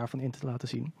leermomenten daarvan in te laten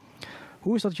zien.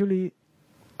 Hoe is dat jullie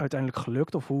uiteindelijk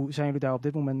gelukt of hoe zijn jullie daar op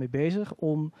dit moment mee bezig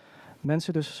om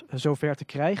mensen dus zover te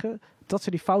krijgen dat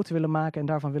ze die fouten willen maken en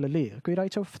daarvan willen leren? Kun je daar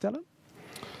iets over vertellen?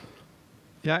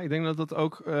 Ja, ik denk dat dat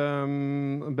ook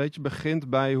een beetje begint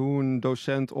bij hoe een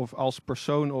docent of als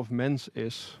persoon of mens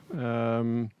is.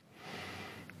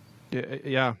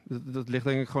 Dat ligt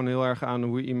denk ik gewoon heel erg aan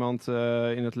hoe iemand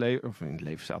in het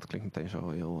leven staat. Klinkt meteen zo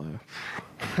heel...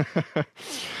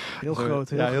 Heel groot.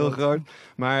 Heel groot.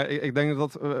 Maar ik denk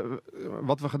dat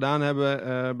wat we gedaan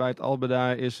hebben bij het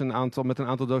Albeda is met een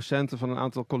aantal docenten van een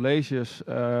aantal colleges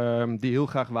die heel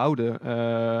graag wouden.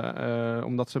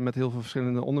 Omdat ze met heel veel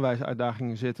verschillende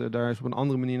onderwijsuitdagingen zitten. Daar eens op een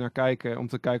andere manier naar kijken. Om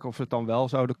te kijken of ze het dan wel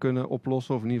zouden kunnen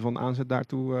oplossen. Of in ieder geval een aanzet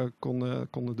daartoe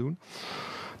konden doen.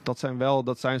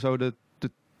 Dat zijn zo de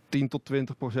 10 tot 20%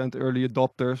 early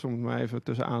adopters. Om het maar even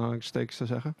tussen aanhalingstekens te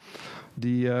zeggen.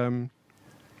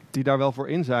 Die daar wel voor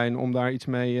in zijn om daar iets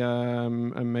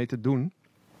mee te doen.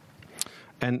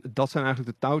 En dat zijn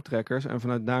eigenlijk de touwtrekkers. En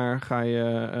vanuit daar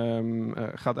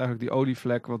gaat eigenlijk die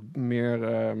olievlek wat meer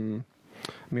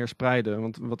meer spreiden.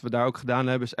 Want wat we daar ook gedaan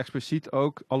hebben is expliciet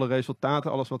ook alle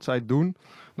resultaten, alles wat zij doen,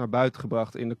 naar buiten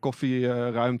gebracht. In de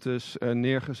koffieruimtes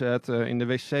neergezet. In de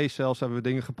wc's zelfs hebben we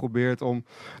dingen geprobeerd om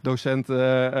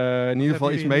docenten in ieder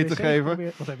geval iets mee te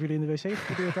geven. Wat hebben jullie in de wc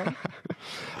geprobeerd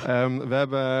dan? We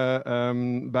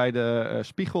hebben bij de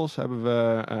spiegels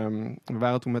we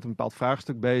waren toen met een bepaald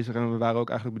vraagstuk bezig en we waren ook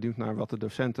eigenlijk benieuwd naar wat de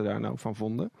docenten daar nou van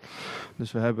vonden.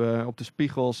 Dus we hebben op de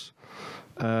spiegels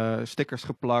stickers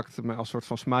geplakt met als soort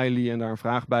van smiley en daar een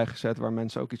vraag bij gezet waar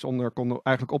mensen ook iets onder konden.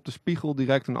 Eigenlijk op de spiegel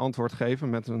direct een antwoord geven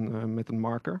met een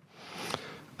marker.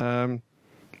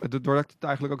 Doordat het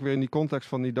eigenlijk ook weer in die context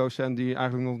van die docent die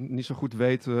eigenlijk nog niet zo goed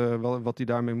weet wat hij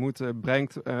daarmee moet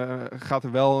brengt, gaat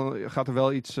er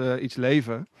wel iets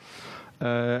leven.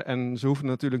 En ze hoeven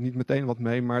natuurlijk niet meteen wat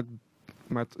mee, maar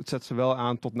het zet ze wel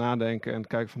aan tot nadenken en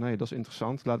kijken van, hé, dat is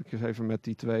interessant. Laat ik eens even met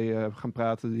die twee gaan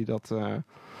praten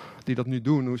die dat nu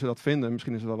doen, hoe ze dat vinden.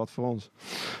 Misschien is het wel wat voor ons.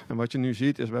 En wat je nu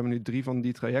ziet is, we hebben nu 3 van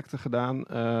die trajecten gedaan.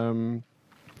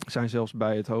 We zijn zelfs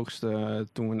bij het hoogste,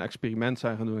 toen we een experiment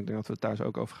zijn gaan doen, ik denk dat we het daar zo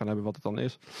ook over gaan hebben wat het dan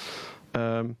is.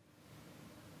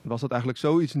 Was het eigenlijk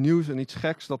zoiets nieuws en iets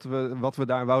geks wat we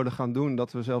daar wouden gaan doen,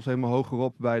 dat we zelfs helemaal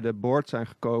hogerop bij de board zijn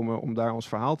gekomen om daar ons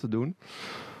verhaal te doen.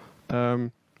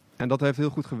 En dat heeft heel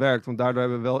goed gewerkt, want daardoor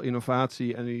hebben we wel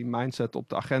innovatie en die mindset op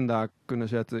de agenda kunnen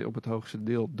zetten op het hoogste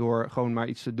deel, door gewoon maar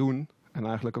iets te doen. En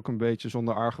eigenlijk ook een beetje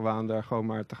zonder argwaan daar gewoon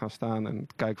maar te gaan staan en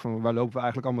te kijken van waar lopen we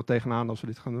eigenlijk allemaal tegenaan als we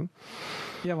dit gaan doen.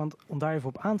 Ja, want om daar even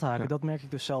op aan te haken, dat merk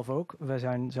ik dus zelf ook. Wij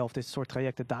zijn zelf dit soort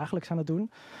trajecten dagelijks aan het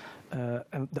doen.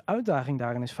 En de uitdaging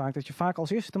daarin is vaak dat je vaak als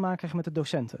eerste te maken krijgt met de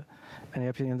docenten. En dan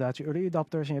heb je inderdaad je early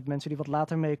adapters en je hebt mensen die wat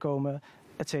later meekomen,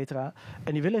 et cetera.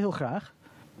 En die willen heel graag.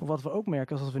 Maar wat we ook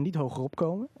merken is als we niet hoger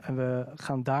opkomen en we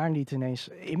gaan daar niet ineens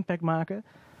impact maken,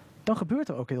 dan gebeurt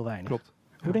er ook heel weinig. Klopt.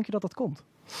 Hoe denk je dat dat komt?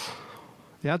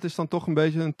 Ja, het is dan toch een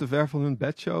beetje een te ver van hun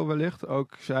bedshow wellicht.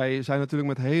 Ook zij zijn natuurlijk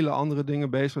met hele andere dingen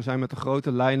bezig. Ze zijn met de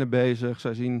grote lijnen bezig.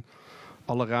 Zij zien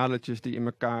alle radertjes die in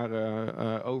elkaar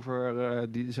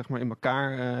die zeg maar in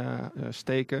elkaar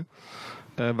steken.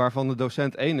 Waarvan de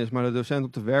docent één is. Maar de docent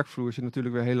op de werkvloer ziet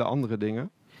natuurlijk weer hele andere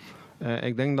dingen.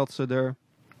 Ik denk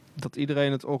dat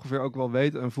iedereen het ongeveer ook wel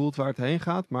weet en voelt waar het heen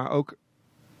gaat. Maar ook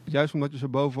juist omdat je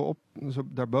zo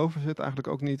daarboven zit, eigenlijk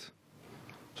ook niet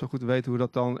zo goed weten hoe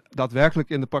dat dan daadwerkelijk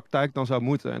in de praktijk dan zou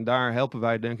moeten. En daar helpen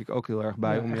wij denk ik ook heel erg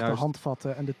bij. Ja, om echt juist de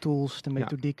handvatten en de tools, de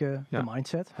methodieken, Ja. de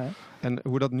mindset. Hè? En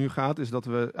hoe dat nu gaat is dat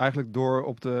we eigenlijk door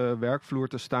op de werkvloer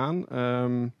te staan,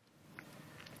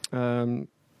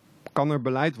 kan er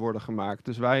beleid worden gemaakt.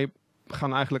 Dus wij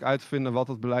gaan eigenlijk uitvinden wat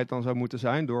het beleid dan zou moeten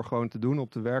zijn door gewoon te doen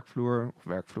op de werkvloer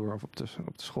of op de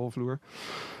schoolvloer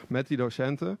met die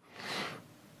docenten.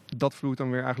 Dat vloeit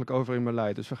dan weer eigenlijk over in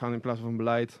beleid. Dus we gaan in plaats van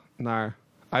beleid naar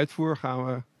uitvoer, gaan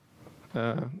we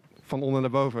van onder naar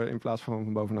boven in plaats van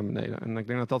van boven naar beneden. En ik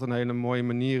denk dat dat een hele mooie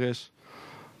manier is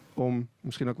om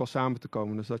misschien ook wel samen te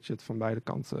komen. Dus dat je het van beide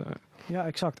kanten... Ja,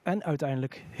 exact. En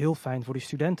uiteindelijk heel fijn voor die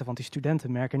studenten. Want die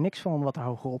studenten merken niks van wat er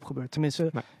hogerop gebeurt.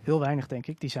 Tenminste, heel weinig denk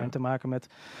ik. Die zijn te maken met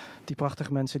die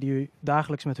prachtige mensen die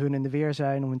dagelijks met hun in de weer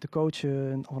zijn om hun te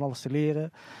coachen en van alles te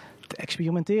leren. Te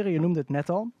experimenteren, je noemde het net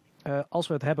al. Als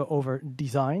we het hebben over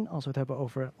design, als we het hebben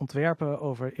over ontwerpen,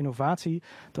 over innovatie,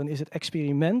 dan is het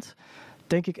experiment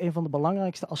denk ik een van de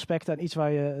belangrijkste aspecten en iets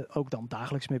waar je ook dan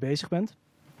dagelijks mee bezig bent.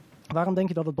 Waarom denk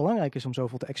je dat het belangrijk is om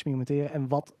zoveel te experimenteren en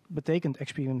wat betekent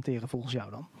experimenteren volgens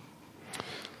jou dan?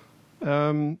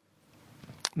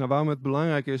 Nou, waarom het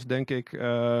belangrijk is, denk ik,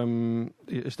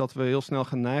 is dat we heel snel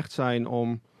geneigd zijn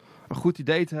om een goed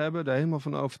idee te hebben, er helemaal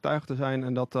van overtuigd te zijn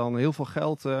en dat dan heel veel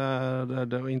geld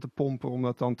erin te pompen om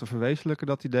dat dan te verwezenlijken,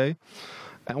 dat idee.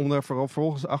 En om er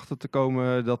vervolgens achter te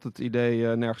komen dat het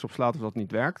idee nergens op slaat of dat het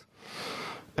niet werkt.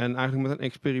 En eigenlijk met een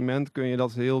experiment kun je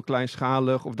dat heel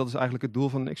kleinschalig, of dat is eigenlijk het doel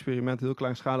van een experiment, heel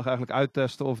kleinschalig eigenlijk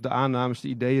uittesten of de aannames, de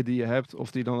ideeën die je hebt,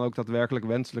 of die dan ook daadwerkelijk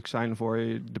wenselijk zijn voor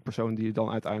de persoon die je dan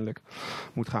uiteindelijk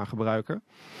moet gaan gebruiken.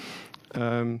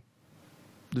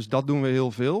 Dus dat doen we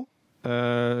heel veel.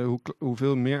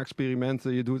 Hoeveel meer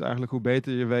experimenten je doet, eigenlijk hoe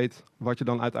beter je weet wat je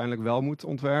dan uiteindelijk wel moet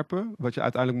ontwerpen. Wat je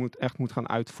uiteindelijk echt moet gaan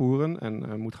uitvoeren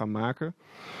en moet gaan maken.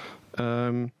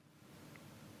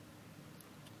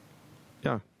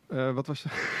 Wat was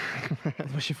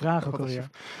Dat was je vraag ook alweer.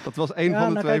 Dat was één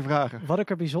van de twee vragen. Wat ik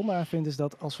er bijzonder aan vind is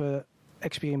dat als we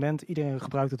experiment, iedereen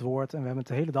gebruikt het woord en we hebben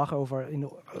het de hele dag over,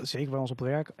 zeker bij ons op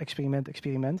werk,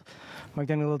 experiment. Maar ik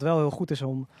denk dat het wel heel goed is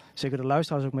om, zeker de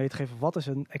luisteraars ook mee te geven, wat is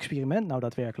een experiment nou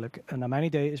daadwerkelijk? En naar mijn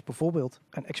idee is bijvoorbeeld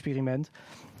een experiment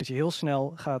dat je heel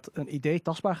snel een idee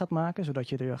tastbaar gaat maken, zodat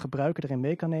je de gebruiker erin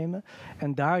mee kan nemen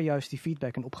en daar juist die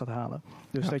feedback in op gaat halen.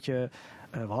 Dus dat je,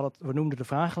 we noemden de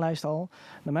vragenlijst al.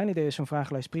 Naar mijn idee is zo'n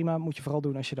vragenlijst prima, moet je vooral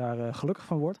doen als je daar gelukkig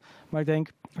van wordt. Maar ik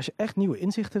denk, als je echt nieuwe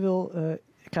inzichten wil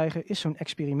krijgen, is zo'n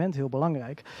experiment heel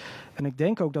belangrijk. En ik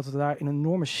denk ook dat er daar een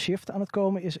enorme shift aan het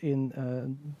komen is in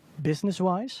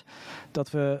business-wise.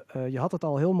 Dat je had het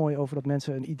al heel mooi over dat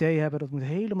mensen een idee hebben, dat moet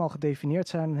helemaal gedefinieerd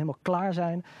zijn en helemaal klaar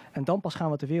zijn. En dan pas gaan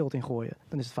we het de wereld in gooien.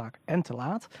 Dan is het vaak te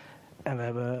laat. En we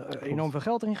hebben enorm veel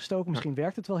geld erin gestoken. Misschien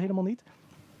werkt het wel helemaal niet.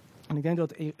 En ik denk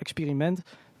dat het experiment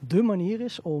de manier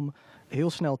is om heel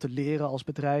snel te leren als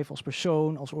bedrijf, als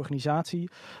persoon, als organisatie.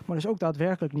 Maar dus ook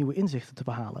daadwerkelijk nieuwe inzichten te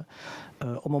behalen.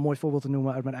 Om een mooi voorbeeld te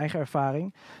noemen uit mijn eigen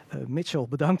ervaring. Mitchell,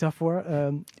 bedankt daarvoor.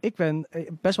 Ik ben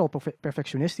best wel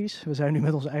perfectionistisch. We zijn nu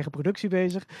met onze eigen productie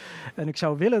bezig. En ik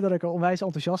zou willen dat ik er onwijs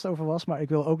enthousiast over was. Maar ik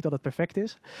wil ook dat het perfect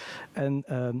is. En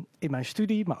in mijn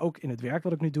studie, maar ook in het werk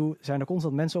wat ik nu doe, zijn er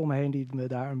constant mensen om me heen die me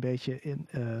daar een beetje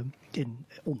in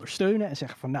ondersteunen. En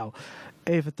zeggen van nou,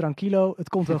 even tranquilo, het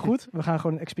komt wel goed. We gaan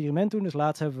gewoon een experiment doen. Dus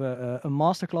laatst hebben we een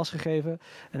masterclass gegeven.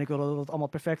 En ik wilde dat het allemaal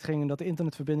perfect ging en dat de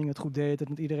internetverbinding het goed deed. En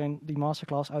dat iedereen die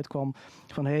masterclass uitkwam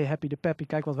van hey, happy de peppy,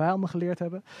 kijk wat wij allemaal geleerd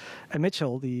hebben. En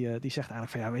Mitchell die zegt eigenlijk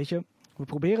van ja, weet je, we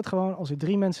proberen het gewoon. Als er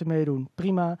 3 mensen meedoen,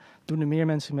 prima. Doen er meer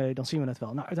mensen mee, dan zien we het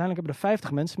wel. Nou, uiteindelijk hebben er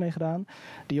 50 mensen meegedaan.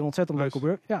 Die een ontzettend leuke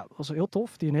workshop. Ja, dat was heel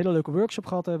tof. Die een hele leuke workshop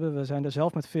gehad hebben. We zijn er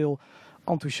zelf met veel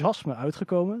enthousiasme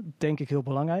uitgekomen. Denk ik heel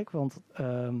belangrijk, want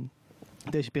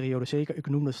deze periode zeker. Ik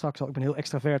noemde straks al, ik ben heel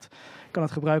extravert. Ik kan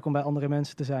het gebruiken om bij andere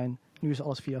mensen te zijn. Nu is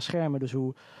alles via schermen, dus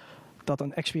hoe dat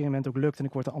een experiment ook lukt en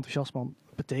ik word er enthousiast van,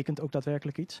 betekent ook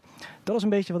daadwerkelijk iets. Dat is een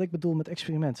beetje wat ik bedoel met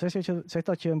experiment. Zegt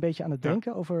dat je een beetje aan het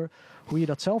denken over hoe je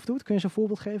dat zelf doet? Kun je eens een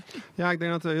voorbeeld geven? Ja, ik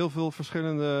denk dat er heel veel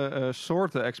verschillende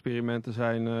soorten experimenten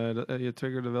zijn. Je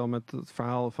triggerde wel met het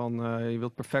verhaal van je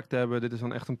wilt perfect hebben. Dit is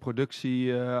dan echt een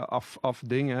productie af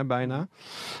ding, hè, bijna.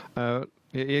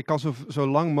 Je kan zo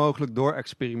lang mogelijk door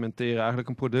experimenteren. Eigenlijk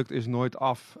een product is nooit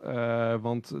af,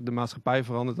 want de maatschappij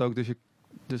verandert ook.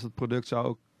 Dus dat product zou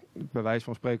ook bij wijze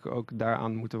van spreken ook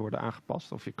daaraan moeten worden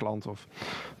aangepast. Of je klant of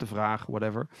de vraag,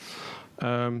 whatever.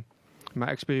 Maar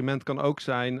experiment kan ook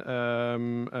zijn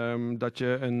dat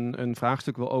je een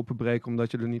vraagstuk wil openbreken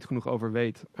omdat je er niet genoeg over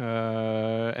weet.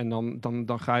 En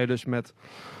dan ga je dus met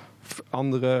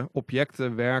andere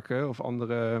objecten werken of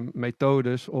andere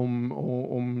methodes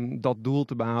om dat doel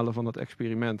te behalen van dat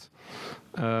experiment.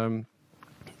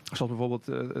 Zoals bijvoorbeeld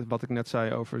wat ik net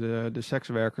zei over de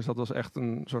sekswerkers. Dat was echt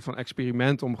een soort van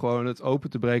experiment om gewoon het open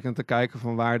te breken en te kijken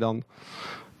van waar dan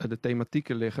de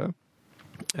thematieken liggen.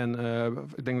 En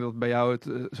ik denk dat bij jou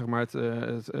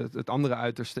het andere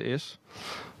uiterste is.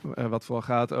 Wat vooral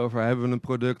gaat over, hebben we een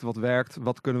product wat werkt?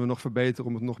 Wat kunnen we nog verbeteren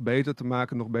om het nog beter te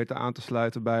maken? Nog beter aan te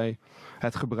sluiten bij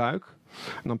het gebruik?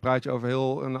 En dan praat je over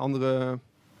heel een andere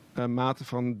mate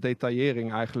van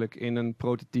detaillering eigenlijk in een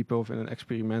prototype of in een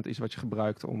experiment. Iets wat je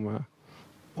gebruikt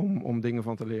om dingen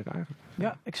van te leren eigenlijk.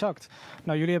 Ja, exact.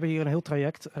 Nou, jullie hebben hier een heel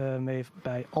traject mee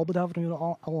bij Albeda, wat nu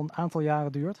al een aantal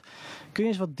jaren duurt. Kun je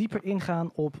eens wat dieper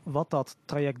ingaan op wat dat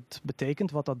traject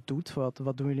betekent, wat dat doet?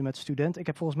 Wat doen jullie met studenten? Ik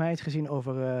heb volgens mij iets gezien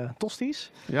over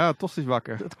tosties. Ja, tosties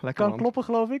bakken. Dat lekker kan kloppen,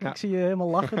 geloof ik. Ja. Ik zie je helemaal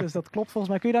lachen, dus dat klopt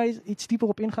volgens mij. Kun je daar iets dieper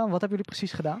op ingaan? Wat hebben jullie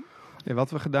precies gedaan? Ja,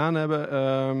 wat we gedaan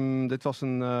hebben, dit was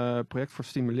een project voor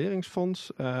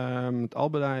Stimuleringsfonds. Het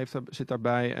Albeda zit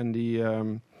daarbij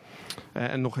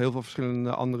en nog heel veel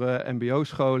verschillende andere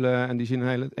mbo-scholen. En die zien een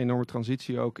hele enorme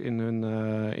transitie ook in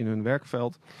hun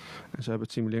werkveld. En ze hebben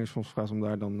het Stimuleringsfonds gevraagd om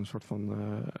daar dan een soort van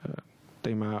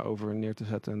thema over neer te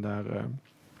zetten en daar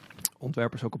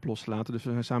ontwerpers ook op los te laten. Dus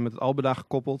we zijn samen met het Albeda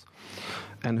gekoppeld.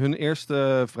 En hun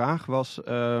eerste vraag was,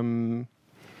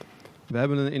 we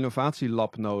hebben een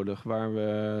innovatielab nodig waar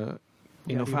we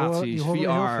innovaties,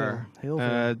 VR,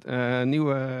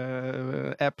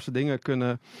 nieuwe apps, dingen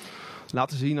kunnen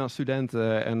laten zien aan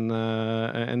studenten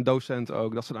en docenten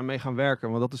ook. Dat ze daarmee gaan werken,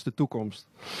 want dat is de toekomst.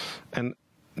 En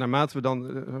naarmate we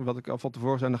dan, wat ik al van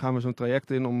tevoren zei, dan gaan we zo'n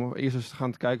traject in om eerst eens te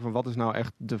gaan kijken van wat is nou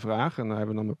echt de vraag. En daar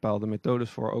hebben we dan bepaalde methodes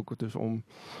voor, ook dus om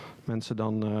mensen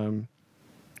dan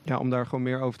om daar gewoon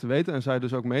meer over te weten en zij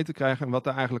dus ook mee te krijgen. En wat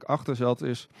daar eigenlijk achter zat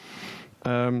is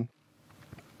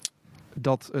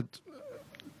dat het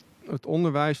het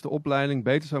onderwijs, de opleiding,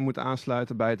 beter zou moeten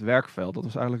aansluiten bij het werkveld. Dat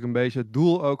was eigenlijk een beetje het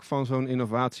doel ook van zo'n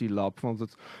innovatielab. Want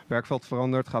het werkveld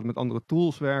verandert, gaat met andere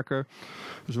tools werken.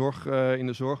 In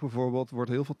de zorg bijvoorbeeld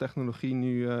wordt heel veel technologie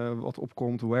nu wat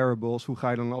opkomt. Wearables, hoe ga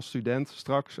je dan als student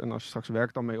straks, en als je straks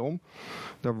werkt, dan mee om?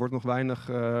 Daar wordt nog weinig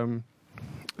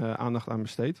aandacht aan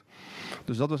besteed.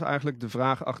 Dus dat was eigenlijk de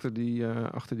vraag achter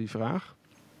die vraag.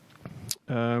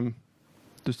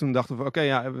 Dus toen dachten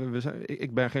we,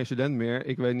 ik ben geen student meer.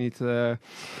 Ik weet niet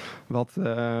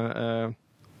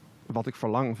wat ik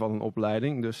verlang van een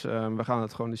opleiding. Dus we gaan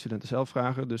het gewoon de studenten zelf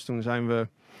vragen. Dus toen zijn we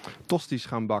tosti's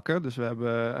gaan bakken. Dus we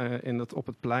hebben op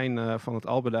het plein van het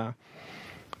Albeda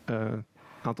een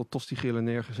aantal tosti-grillen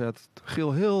neergezet.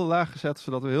 Grill heel laag gezet,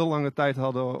 zodat we heel lange tijd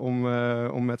hadden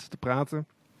om met ze te praten.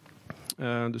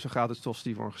 Dus een gratis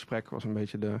tosti voor een gesprek was een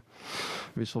beetje de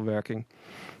wisselwerking.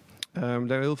 Daar hebben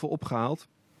we heel veel opgehaald.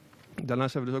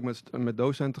 Daarnaast hebben we dus ook met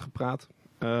docenten gepraat.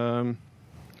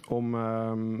 Om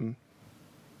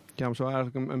zo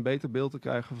eigenlijk een beter beeld te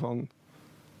krijgen van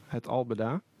het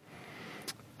Albeda.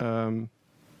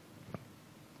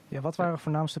 Wat waren de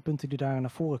voornaamste punten die daar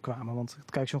naar voren kwamen? Want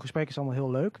kijk, zo'n gesprek is allemaal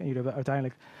heel leuk. En jullie hebben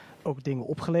uiteindelijk ook dingen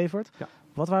opgeleverd. Ja.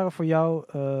 Wat waren voor jou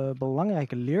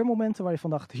belangrijke leermomenten waar je van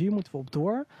dacht, hier moeten we op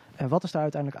door? En wat is daar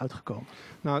uiteindelijk uitgekomen?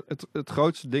 Nou, het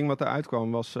grootste ding wat eruit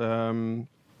kwam was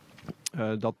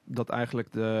dat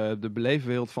eigenlijk de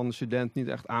beleefwereld van de student niet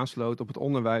echt aansloot op het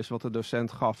onderwijs wat de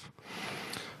docent gaf.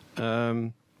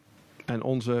 En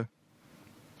onze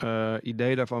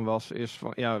idee daarvan is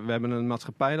van, we hebben een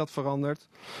maatschappij dat verandert.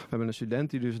 We hebben een student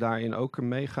die dus daarin ook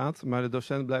meegaat. Maar de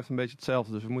docent blijft een beetje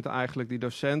hetzelfde. Dus we moeten eigenlijk die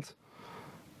docent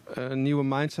een nieuwe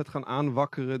mindset gaan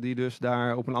aanwakkeren die dus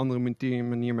daar op een andere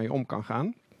manier mee om kan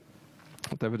gaan. Dat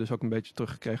hebben we dus ook een beetje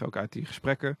teruggekregen ook uit die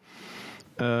gesprekken.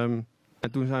 En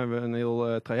toen zijn we een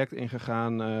heel traject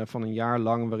ingegaan van een jaar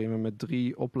lang, waarin we met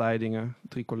 3 opleidingen,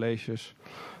 3 colleges,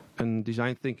 een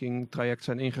design thinking traject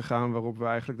zijn ingegaan, waarop we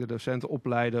eigenlijk de docenten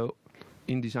opleiden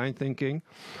in design thinking.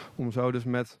 Om zo dus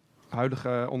met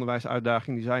huidige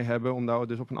onderwijsuitdagingen die zij hebben, om daar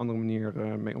dus op een andere manier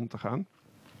mee om te gaan.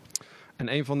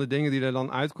 En een van de dingen die er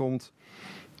dan uitkomt,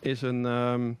 is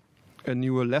een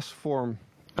nieuwe lesvorm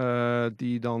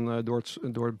die dan door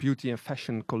het Beauty and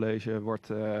Fashion College wordt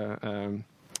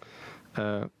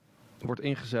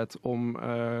ingezet om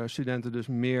studenten dus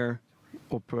meer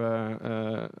op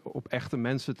echte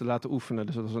mensen te laten oefenen.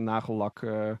 Dus dat is een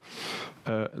nagellakles.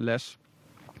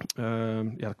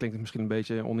 Dat klinkt misschien een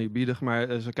beetje oneerbiedig,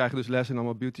 maar ze krijgen dus les in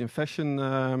allemaal beauty and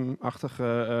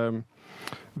fashion-achtige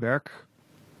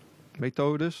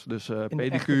werkmethodes. Dus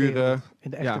pedicure.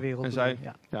 In de echte wereld.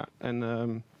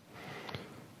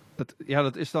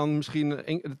 Dat is dan misschien,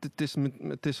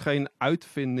 het is geen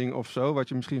uitvinding of zo, wat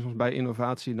je misschien soms bij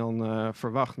innovatie dan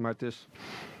verwacht, maar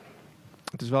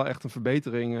het is wel echt een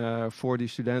verbetering voor die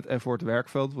student en voor het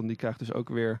werkveld, want die krijgt dus ook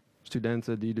weer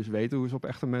studenten die dus weten hoe ze op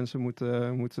echte mensen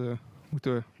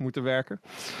moeten werken.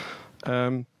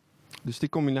 Dus die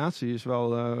combinatie is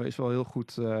wel heel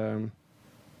goed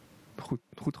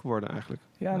geworden eigenlijk.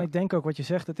 Ja, en ik denk ook wat je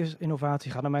zegt, het is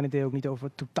innovatie. Gaat naar mijn idee ook niet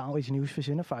over totaal iets nieuws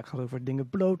verzinnen. Vaak gaat het over dingen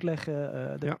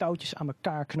blootleggen, touwtjes aan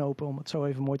elkaar knopen, om het zo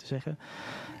even mooi te zeggen.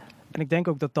 En ik denk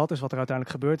ook dat is wat er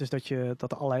uiteindelijk gebeurd is.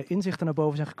 Dat er allerlei inzichten naar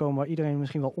boven zijn gekomen waar iedereen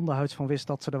misschien wel onderhuids van wist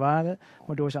dat ze er waren.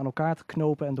 Maar door ze aan elkaar te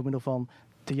knopen en door middel van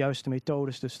de juiste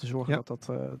methodes dus te zorgen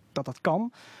dat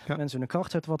kan. Ja. Mensen in de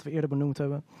kracht zetten, wat we eerder benoemd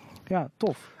hebben. Ja,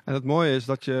 tof. En het mooie is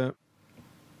dat je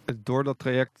door dat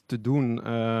traject te doen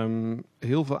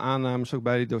heel veel aannames ook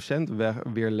bij die docent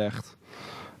weerlegt.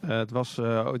 Het was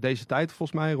deze tijd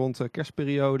volgens mij, rond de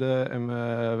kerstperiode. En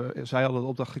zij hadden de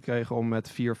opdracht gekregen om met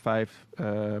 4, 5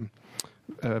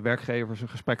 werkgevers een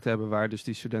gesprek te hebben waar dus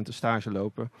die studenten stage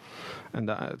lopen.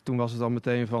 En toen was het dan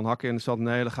meteen van hakken in de zand.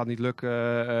 Nee, dat gaat niet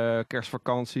lukken.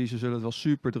 Kerstvakantie, ze zullen het wel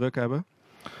super druk hebben.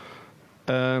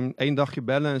 1 dagje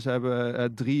bellen en ze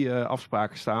hebben 3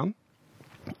 afspraken staan.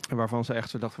 Waarvan ze echt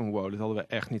zo dachten van wow, dit hadden we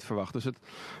echt niet verwacht. Dus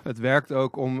het werkt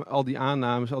ook om al die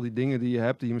aannames, al die dingen die je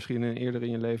hebt, die je misschien eerder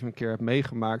in je leven een keer hebt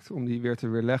meegemaakt, om die weer te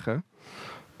weerleggen.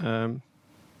 En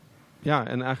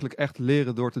eigenlijk echt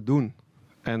leren door te doen.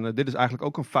 En dit is eigenlijk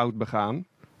ook een fout begaan,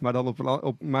 maar dan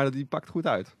maar die pakt goed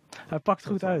uit. Hij pakt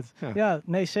goed uit. Ja,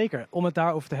 nee, zeker. Om het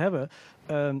daarover te hebben.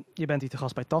 Je bent hier te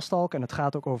gast bij TAStalk en het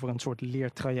gaat ook over een soort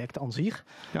leertraject aan zich.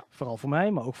 Ja. Vooral voor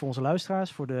mij, maar ook voor onze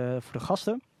luisteraars, voor de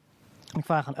gasten. Ik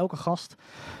vraag aan elke gast,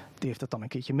 die heeft het dan een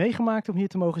keertje meegemaakt om hier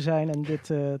te mogen zijn en dit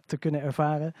te kunnen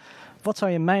ervaren. Wat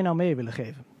zou je mij nou mee willen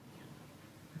geven?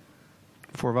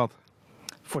 Voor wat?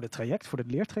 Voor het traject, voor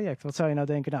het leertraject. Wat zou je nou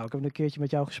denken, nou, ik heb een keertje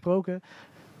met jou gesproken,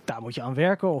 daar moet je aan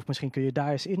werken of misschien kun je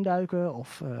daar eens induiken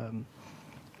of...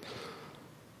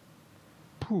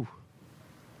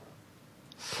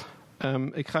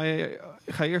 Ik ga je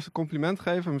eerst een compliment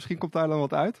geven. Misschien komt daar dan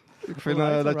wat uit. Ik vind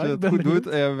dat je het ben goed benieuwd.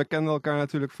 doet. We kennen elkaar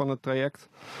natuurlijk van het traject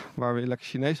waar we lekker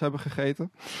Chinees hebben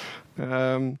gegeten.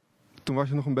 Toen was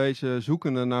je nog een beetje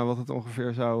zoekende naar wat het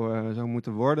ongeveer zou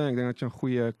moeten worden. Ik denk dat je een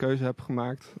goede keuze hebt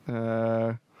gemaakt.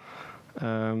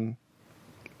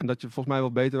 En dat je volgens mij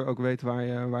wel beter ook weet waar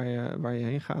je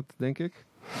heen gaat, denk ik.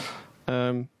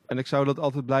 En ik zou dat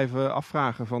altijd blijven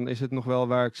afvragen. Van, is het nog wel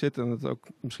waar ik zit? En het ook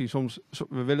misschien soms...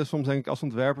 We willen soms denk ik als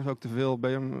ontwerpers ook te veel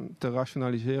te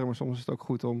rationaliseren. Maar soms is het ook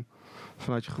goed om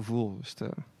vanuit je gevoel eens te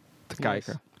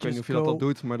kijken. Ik weet niet of je dat al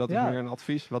doet, maar dat is meer een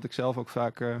advies. Wat ik zelf ook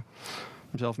vaak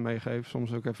mezelf meegeef.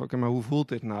 Soms ook even, oké, maar hoe voelt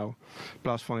dit nou? In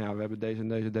plaats van, ja, we hebben deze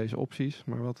en deze opties.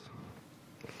 Maar wat...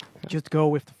 Ja. Just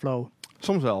go with the flow.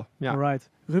 Soms wel, ja. Alright.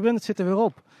 Ruben, het zit er weer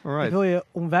op. Alright. Ik wil je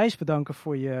onwijs bedanken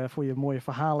voor je mooie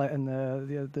verhalen en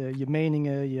je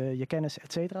meningen, je kennis,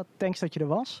 et cetera. Thanks dat je er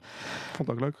was. Vond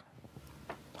het ook leuk.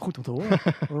 Goed om te horen.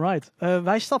 Alright.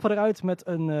 Wij stappen eruit met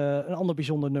een ander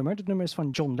bijzonder nummer. Dit nummer is van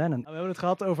John Lennon. We hebben het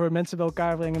gehad over mensen bij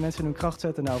elkaar brengen, mensen in hun kracht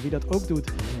zetten. Nou, wie dat ook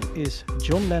doet, is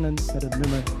John Lennon met het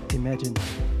nummer Imagine.